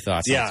want to get your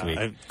thoughts next week.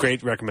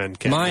 Great recommend.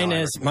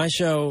 My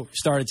show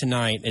started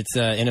tonight. It's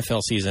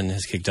NFL season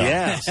has kicked off.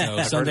 Yeah.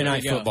 So Sunday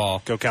Night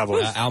Football. Go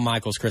Cowboys. Al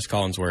Michaels, Chris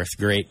Collinsworth.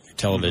 Great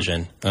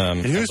television.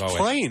 And who's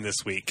playing this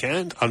week,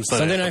 Ken? On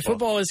Sunday Night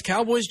Football is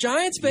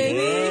Cowboys-Giants, baby.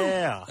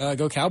 Yeah.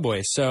 Go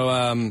Cowboys.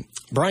 So,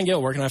 Brian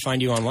Gill, where can I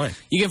find you online?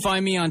 You can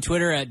find me on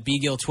Twitter at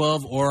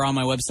bgill12 or on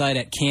my website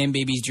at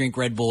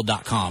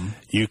canbabiesdrinkredbull.com.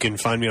 You can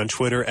find me on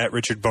Twitter at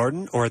Richard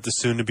Barden or at the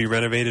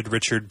soon-to-be-renovated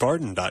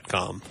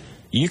richardbarden.com.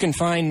 You can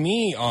find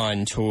me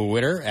on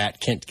Twitter at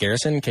Kent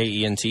Garrison,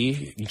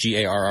 KentGarriso.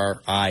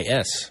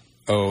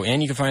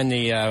 And you can find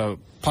the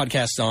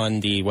podcast on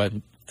the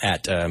web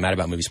at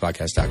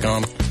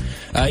madaboutmoviespodcast.com.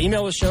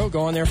 Email the show. Go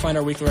on there, find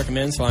our weekly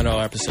recommends, find all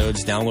our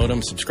episodes, download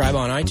them, subscribe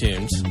on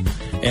iTunes.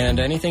 And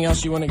anything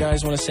else you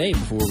guys want to say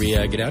before we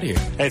get out of here?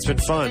 Hey, it's been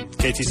fun.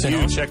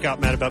 KTCU, check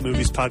out Mad About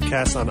Movies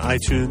Podcast on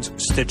iTunes,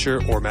 Stitcher,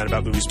 or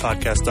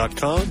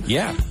madaboutmoviespodcast.com.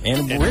 Yeah,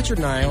 and Richard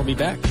and I will be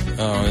back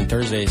on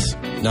Thursdays,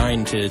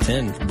 9 to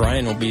 10.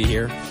 Brian will be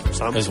here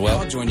as well.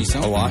 I'll join you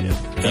some. A lot,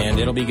 and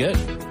it'll be good.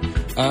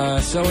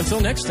 So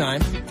until next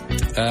time,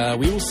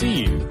 we will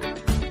see you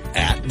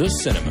at the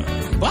cinema.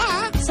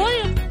 Bye! See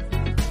ya!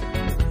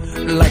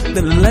 Like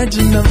the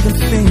legend of the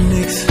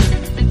Phoenix,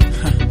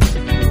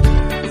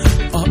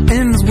 all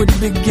ends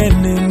with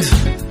beginnings.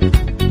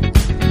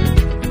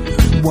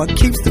 What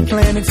keeps the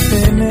planet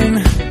spinning?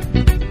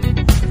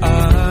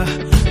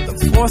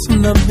 The force from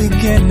from the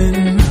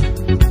beginning.